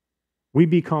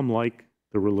become like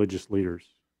the religious leaders.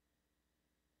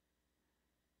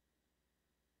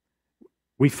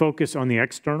 We focus on the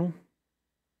external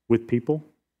with people.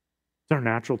 It's our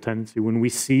natural tendency. When we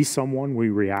see someone, we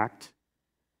react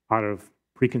out of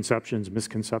preconceptions,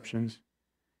 misconceptions.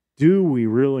 Do we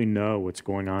really know what's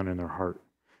going on in their heart?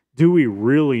 Do we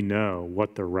really know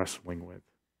what they're wrestling with?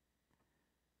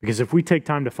 Because if we take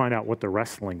time to find out what they're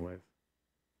wrestling with,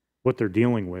 what they're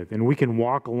dealing with, and we can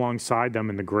walk alongside them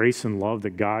in the grace and love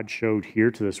that God showed here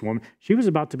to this woman, she was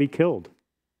about to be killed,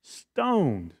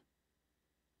 stoned,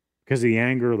 because of the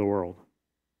anger of the world.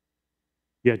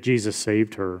 Yet Jesus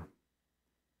saved her.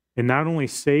 And not only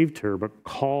saved her, but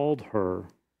called her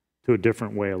to a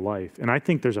different way of life. And I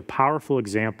think there's a powerful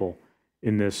example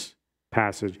in this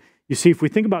passage. You see, if we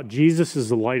think about Jesus as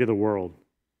the light of the world,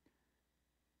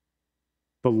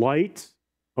 the light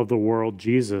of the world,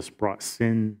 Jesus brought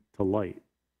sin to light.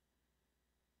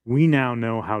 We now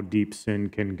know how deep sin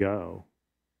can go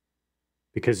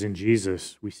because in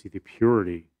Jesus we see the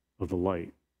purity of the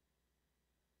light.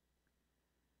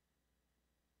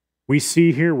 We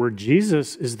see here where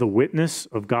Jesus is the witness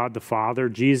of God the Father.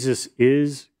 Jesus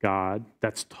is God.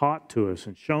 That's taught to us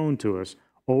and shown to us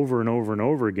over and over and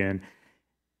over again.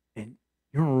 And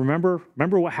you know, remember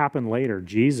what happened later.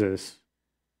 Jesus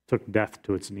took death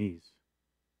to its knees.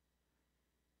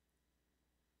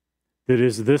 That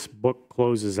as this book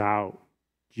closes out,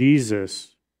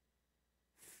 Jesus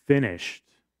finished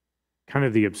kind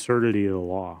of the absurdity of the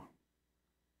law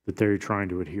that they're trying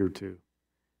to adhere to.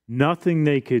 Nothing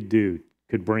they could do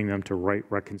could bring them to right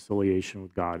reconciliation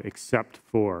with God except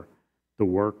for the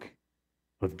work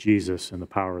of Jesus and the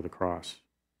power of the cross.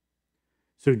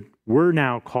 So we're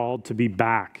now called to be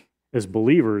back as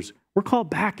believers. We're called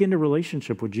back into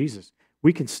relationship with Jesus.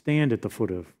 We can stand at the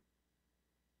foot of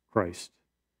Christ.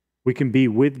 We can be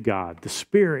with God. The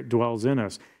Spirit dwells in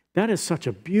us. That is such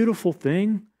a beautiful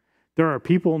thing. There are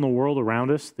people in the world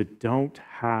around us that don't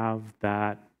have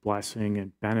that blessing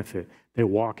and benefit. They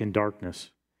walk in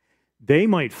darkness. They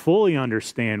might fully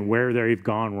understand where they've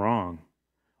gone wrong.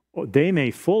 They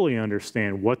may fully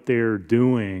understand what they're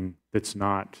doing that's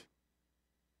not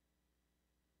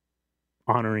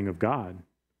honoring of God,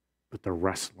 but they're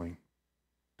wrestling.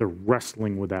 They're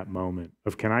wrestling with that moment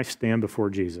of, can I stand before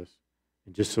Jesus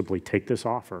and just simply take this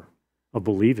offer of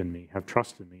believe in me, have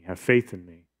trust in me, have faith in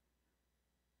me,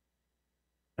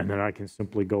 and then I can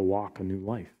simply go walk a new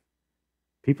life.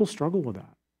 People struggle with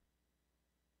that.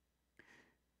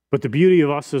 But the beauty of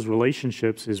us as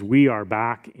relationships is we are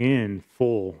back in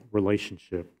full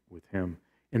relationship with Him.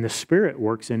 And the Spirit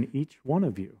works in each one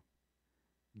of you,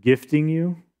 gifting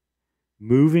you,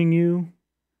 moving you.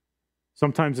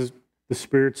 Sometimes the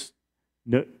Spirit's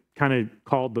kind of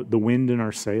called the wind in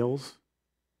our sails.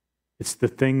 It's the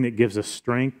thing that gives us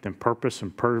strength and purpose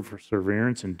and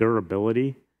perseverance and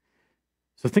durability.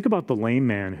 So think about the lame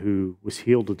man who was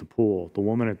healed at the pool, the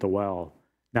woman at the well.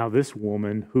 Now this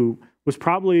woman who was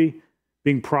probably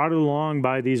being prodded along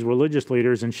by these religious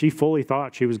leaders, and she fully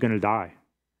thought she was going to die.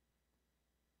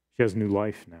 She has new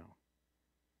life now.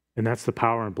 And that's the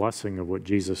power and blessing of what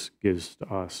Jesus gives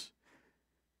to us.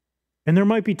 And there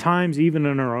might be times even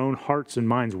in our own hearts and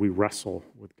minds we wrestle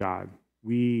with God.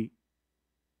 We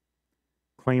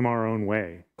claim our own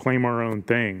way, claim our own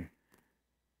thing.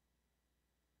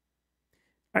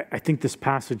 I think this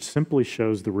passage simply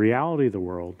shows the reality of the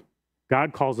world.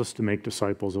 God calls us to make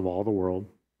disciples of all the world,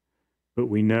 but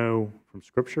we know from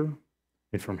Scripture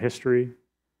and from history,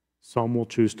 some will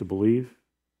choose to believe,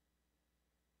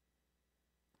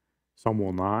 some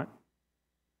will not.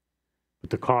 But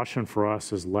the caution for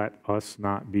us is let us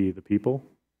not be the people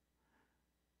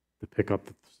to pick up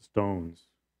the stones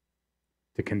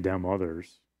to condemn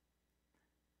others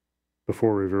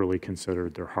before we've really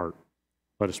considered their heart.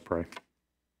 Let us pray.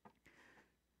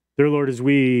 Dear Lord, as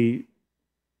we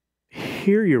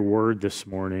hear your word this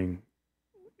morning,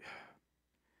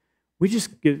 we just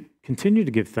continue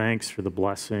to give thanks for the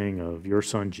blessing of your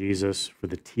Son, Jesus, for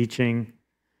the teaching,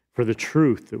 for the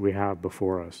truth that we have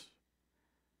before us.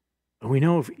 And we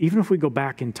know even if we go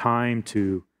back in time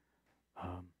to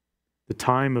the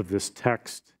time of this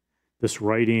text, this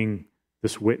writing,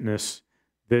 this witness,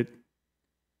 that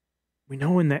we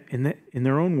know in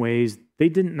their own ways, they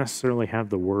didn't necessarily have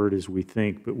the word as we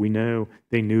think, but we know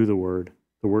they knew the word.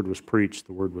 The Word was preached.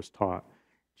 The Word was taught.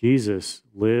 Jesus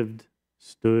lived,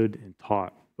 stood, and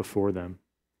taught before them.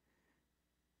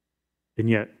 And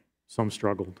yet, some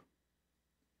struggled.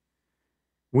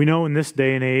 We know in this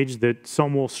day and age that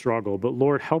some will struggle, but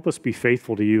Lord, help us be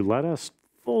faithful to you. Let us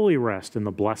fully rest in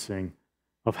the blessing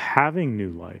of having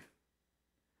new life.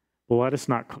 But let us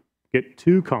not get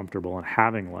too comfortable in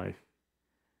having life.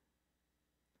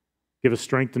 Give us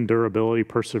strength and durability,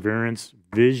 perseverance,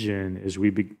 vision as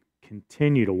we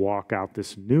continue to walk out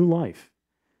this new life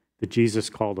that Jesus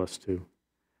called us to,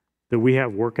 that we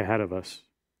have work ahead of us,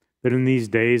 that in these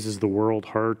days as the world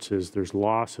hurts, as there's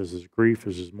loss, as there's grief,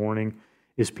 as there's mourning,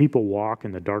 as people walk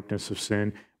in the darkness of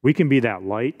sin, we can be that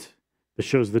light that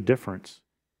shows the difference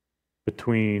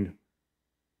between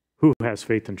who has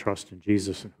faith and trust in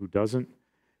Jesus and who doesn't.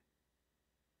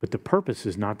 But the purpose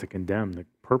is not to condemn. The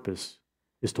purpose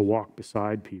is to walk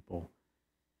beside people,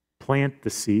 plant the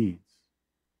seeds,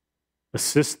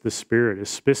 assist the Spirit,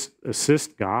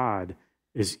 assist God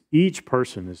as each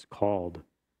person is called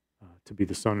to be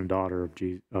the son and daughter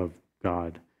of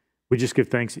God. We just give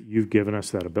thanks that you've given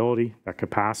us that ability, that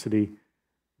capacity,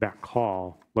 that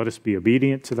call. Let us be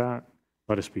obedient to that.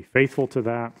 Let us be faithful to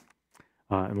that.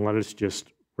 And let us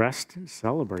just rest and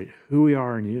celebrate who we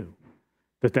are in you.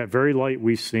 That very light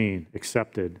we've seen,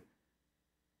 accepted,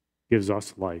 gives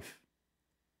us life,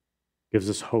 gives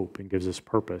us hope, and gives us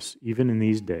purpose, even in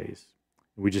these days.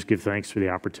 We just give thanks for the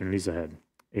opportunities ahead.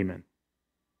 Amen.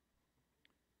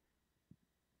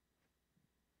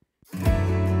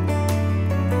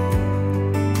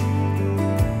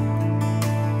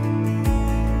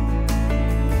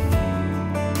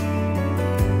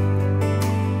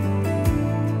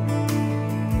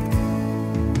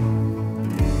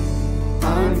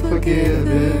 I'm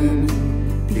forgiven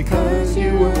because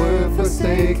you were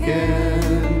forsaken.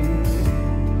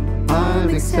 I'm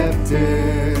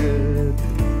accepted.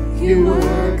 You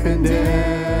were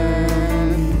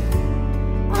condemned.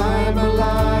 I'm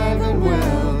alive and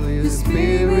well. Your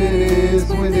spirit is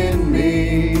within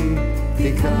me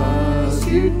because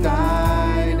you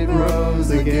died and rose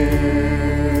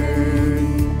again.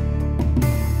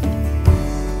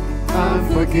 I'm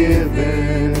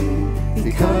forgiven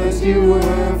because you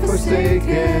were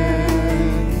forsaken.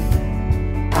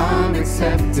 I'm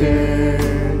accepted.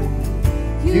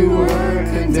 You were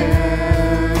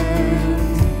condemned.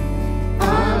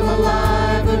 I'm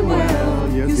alive and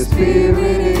well. Your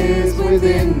spirit is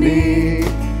within me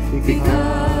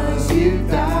because you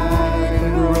died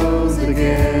and rose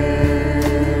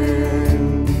again.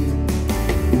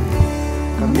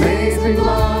 Amazing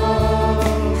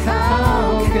love,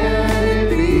 how can it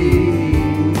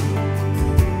be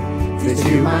that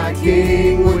you, my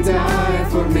King, would die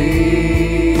for me?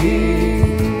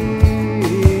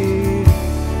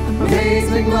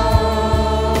 Amazing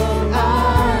love,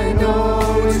 I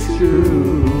know it's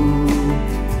true,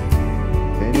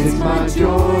 and it's my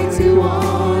joy to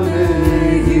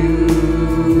honor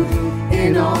you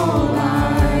in all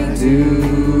I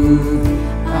do.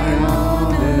 I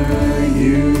honor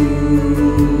you.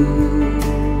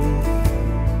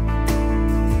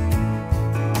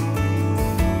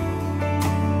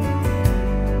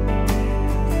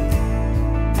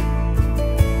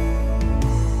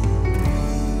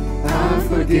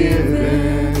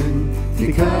 Forgiven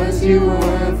because you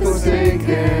were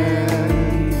forsaken.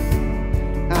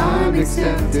 I'm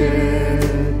accepted.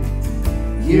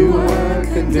 You were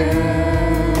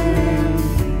condemned.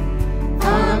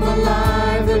 I'm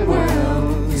alive and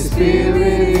well. Your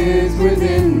spirit is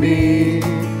within me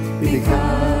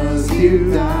because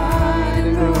you died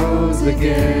and rose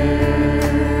again.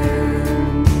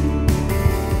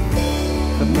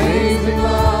 Amazing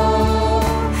love,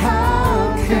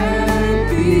 how can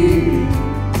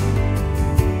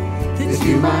that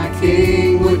you, my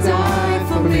King, would die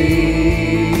for me?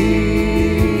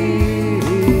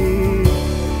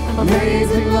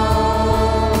 Amazing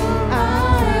love,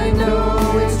 I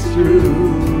know it's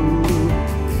true,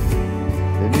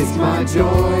 and it's my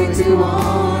joy to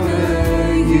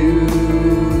honor you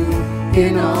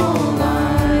in all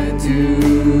I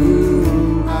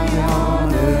do. I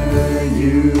honor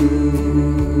you.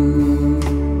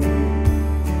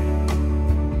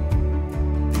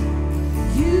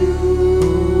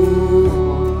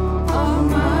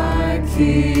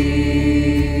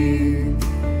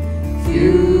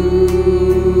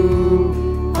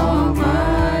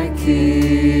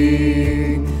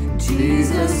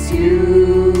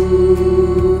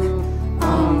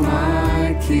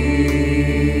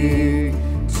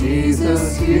 Jesus.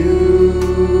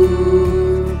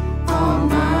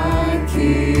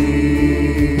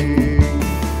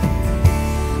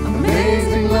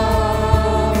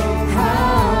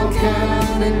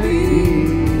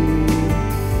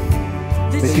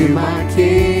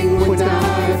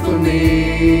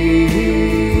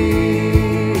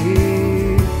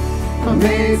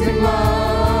 amazing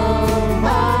love,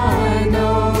 I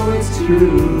know it's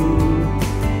true.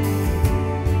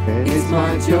 It's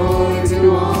my joy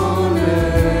to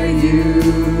honor you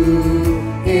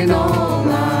in all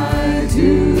I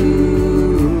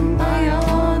do. I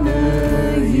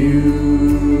honor you.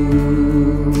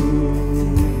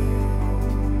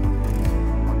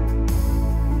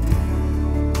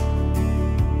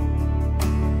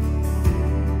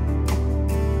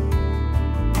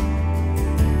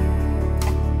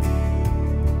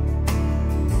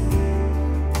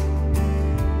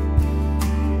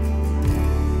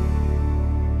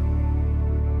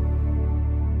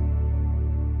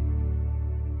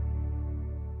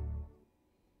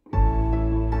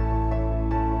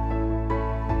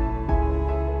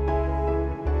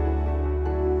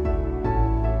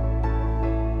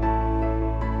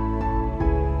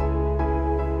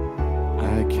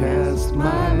 I cast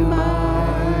my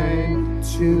mind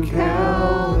to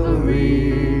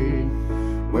Calvary,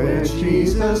 where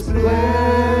Jesus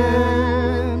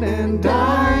bled and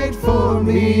died for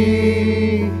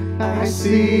me. I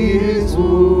see his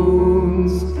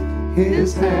wounds,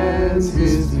 his hands,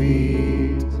 his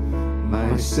feet,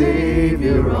 my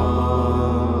Savior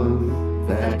on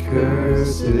that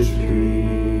cursed tree.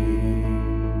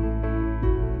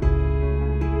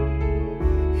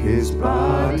 His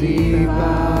body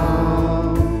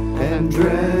bound and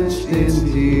drenched in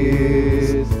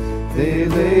tears, they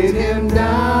laid him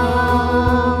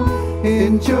down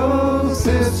in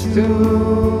Joseph's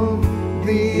tomb,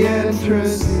 the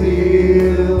entrance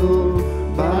sealed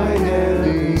by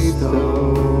heavy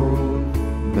stone.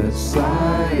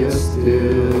 Messiah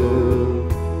still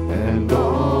and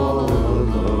all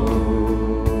alone.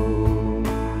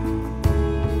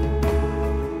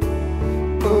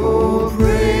 Oh,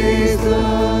 praise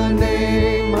the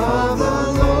name of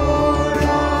the Lord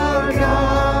our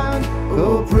God.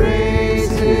 Oh, praise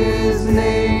his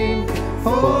name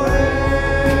forevermore.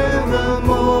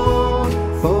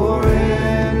 For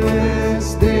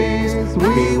endless days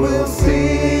we will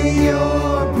sing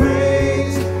your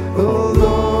praise. Oh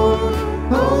Lord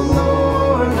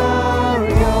our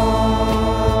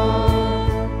God.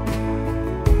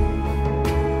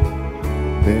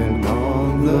 Then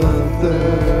on the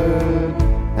third,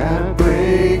 at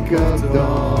break of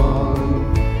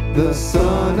dawn, the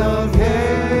Son of Heaven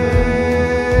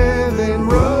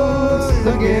rose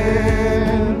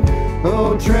again.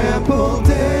 Oh, trample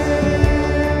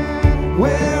death,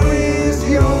 where is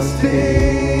your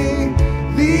sting?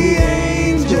 The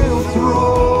angels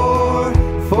roar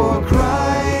for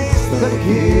Christ the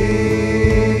King.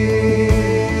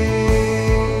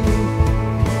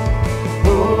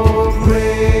 Oh,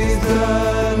 praise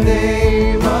the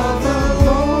name of the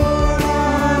Lord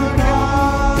our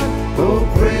God. Oh,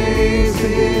 praise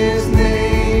his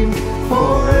name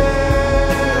forevermore.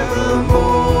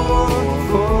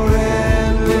 For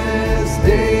endless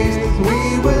days we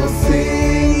will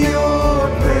sing your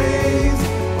praise.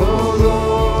 Oh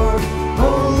Lord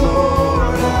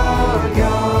our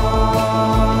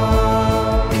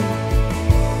God.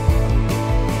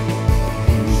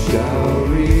 You shall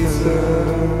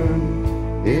return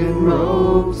in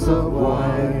robes of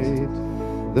white.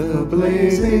 The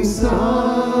blazing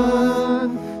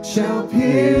sun shall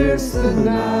pierce the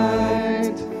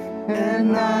night,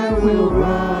 and I will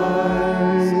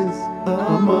rise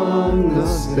among the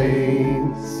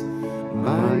saints,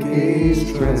 my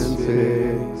gaze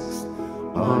transfixed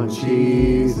on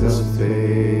Jesus'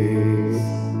 face.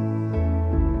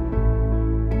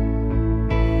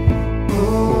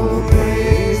 Oh,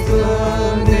 praise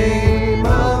the name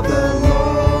of the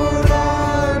Lord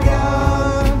our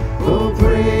God. Oh,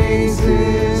 praise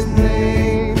his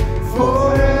name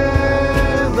forevermore.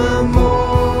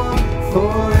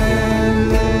 For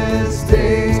endless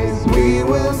days we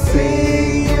will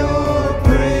sing your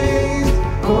praise.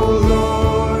 Oh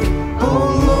Lord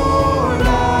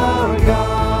our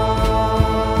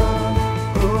God.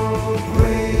 Oh,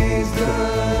 praise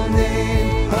the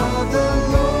name of the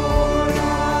Lord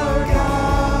our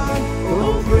God.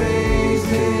 Oh, praise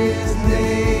his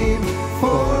name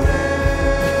forevermore.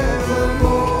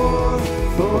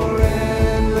 For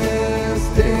endless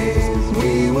days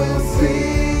we will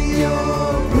sing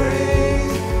your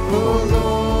praise. Oh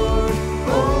Lord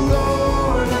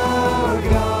our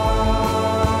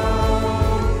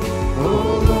God.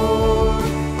 Oh Lord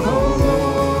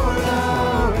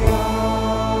our God.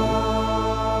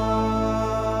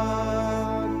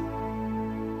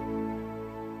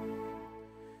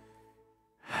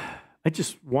 I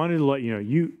just wanted to let you know,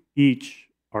 you each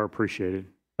are appreciated,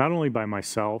 not only by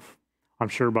myself, I'm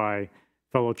sure by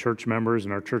fellow church members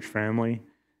and our church family,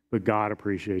 but God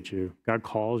appreciates you. God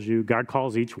calls you. God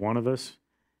calls each one of us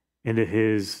into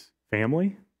his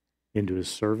family, into his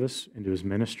service, into his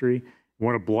ministry.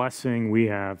 What a blessing we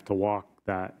have to walk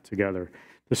that together.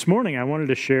 This morning, I wanted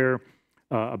to share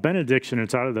a benediction.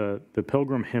 It's out of the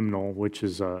Pilgrim Hymnal, which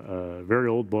is a very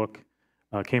old book,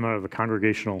 came out of the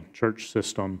Congregational Church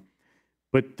System.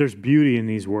 But there's beauty in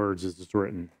these words as it's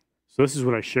written. So this is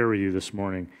what I share with you this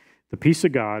morning. The peace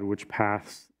of God, which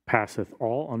passeth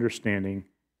all understanding,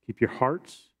 keep your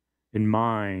hearts and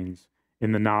minds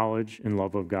in the knowledge and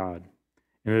love of God,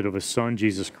 and that of his Son,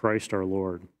 Jesus Christ our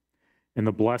Lord. And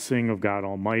the blessing of God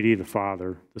Almighty, the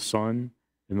Father, the Son,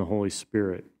 and the Holy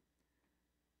Spirit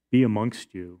be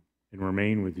amongst you and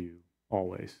remain with you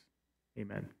always.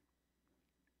 Amen.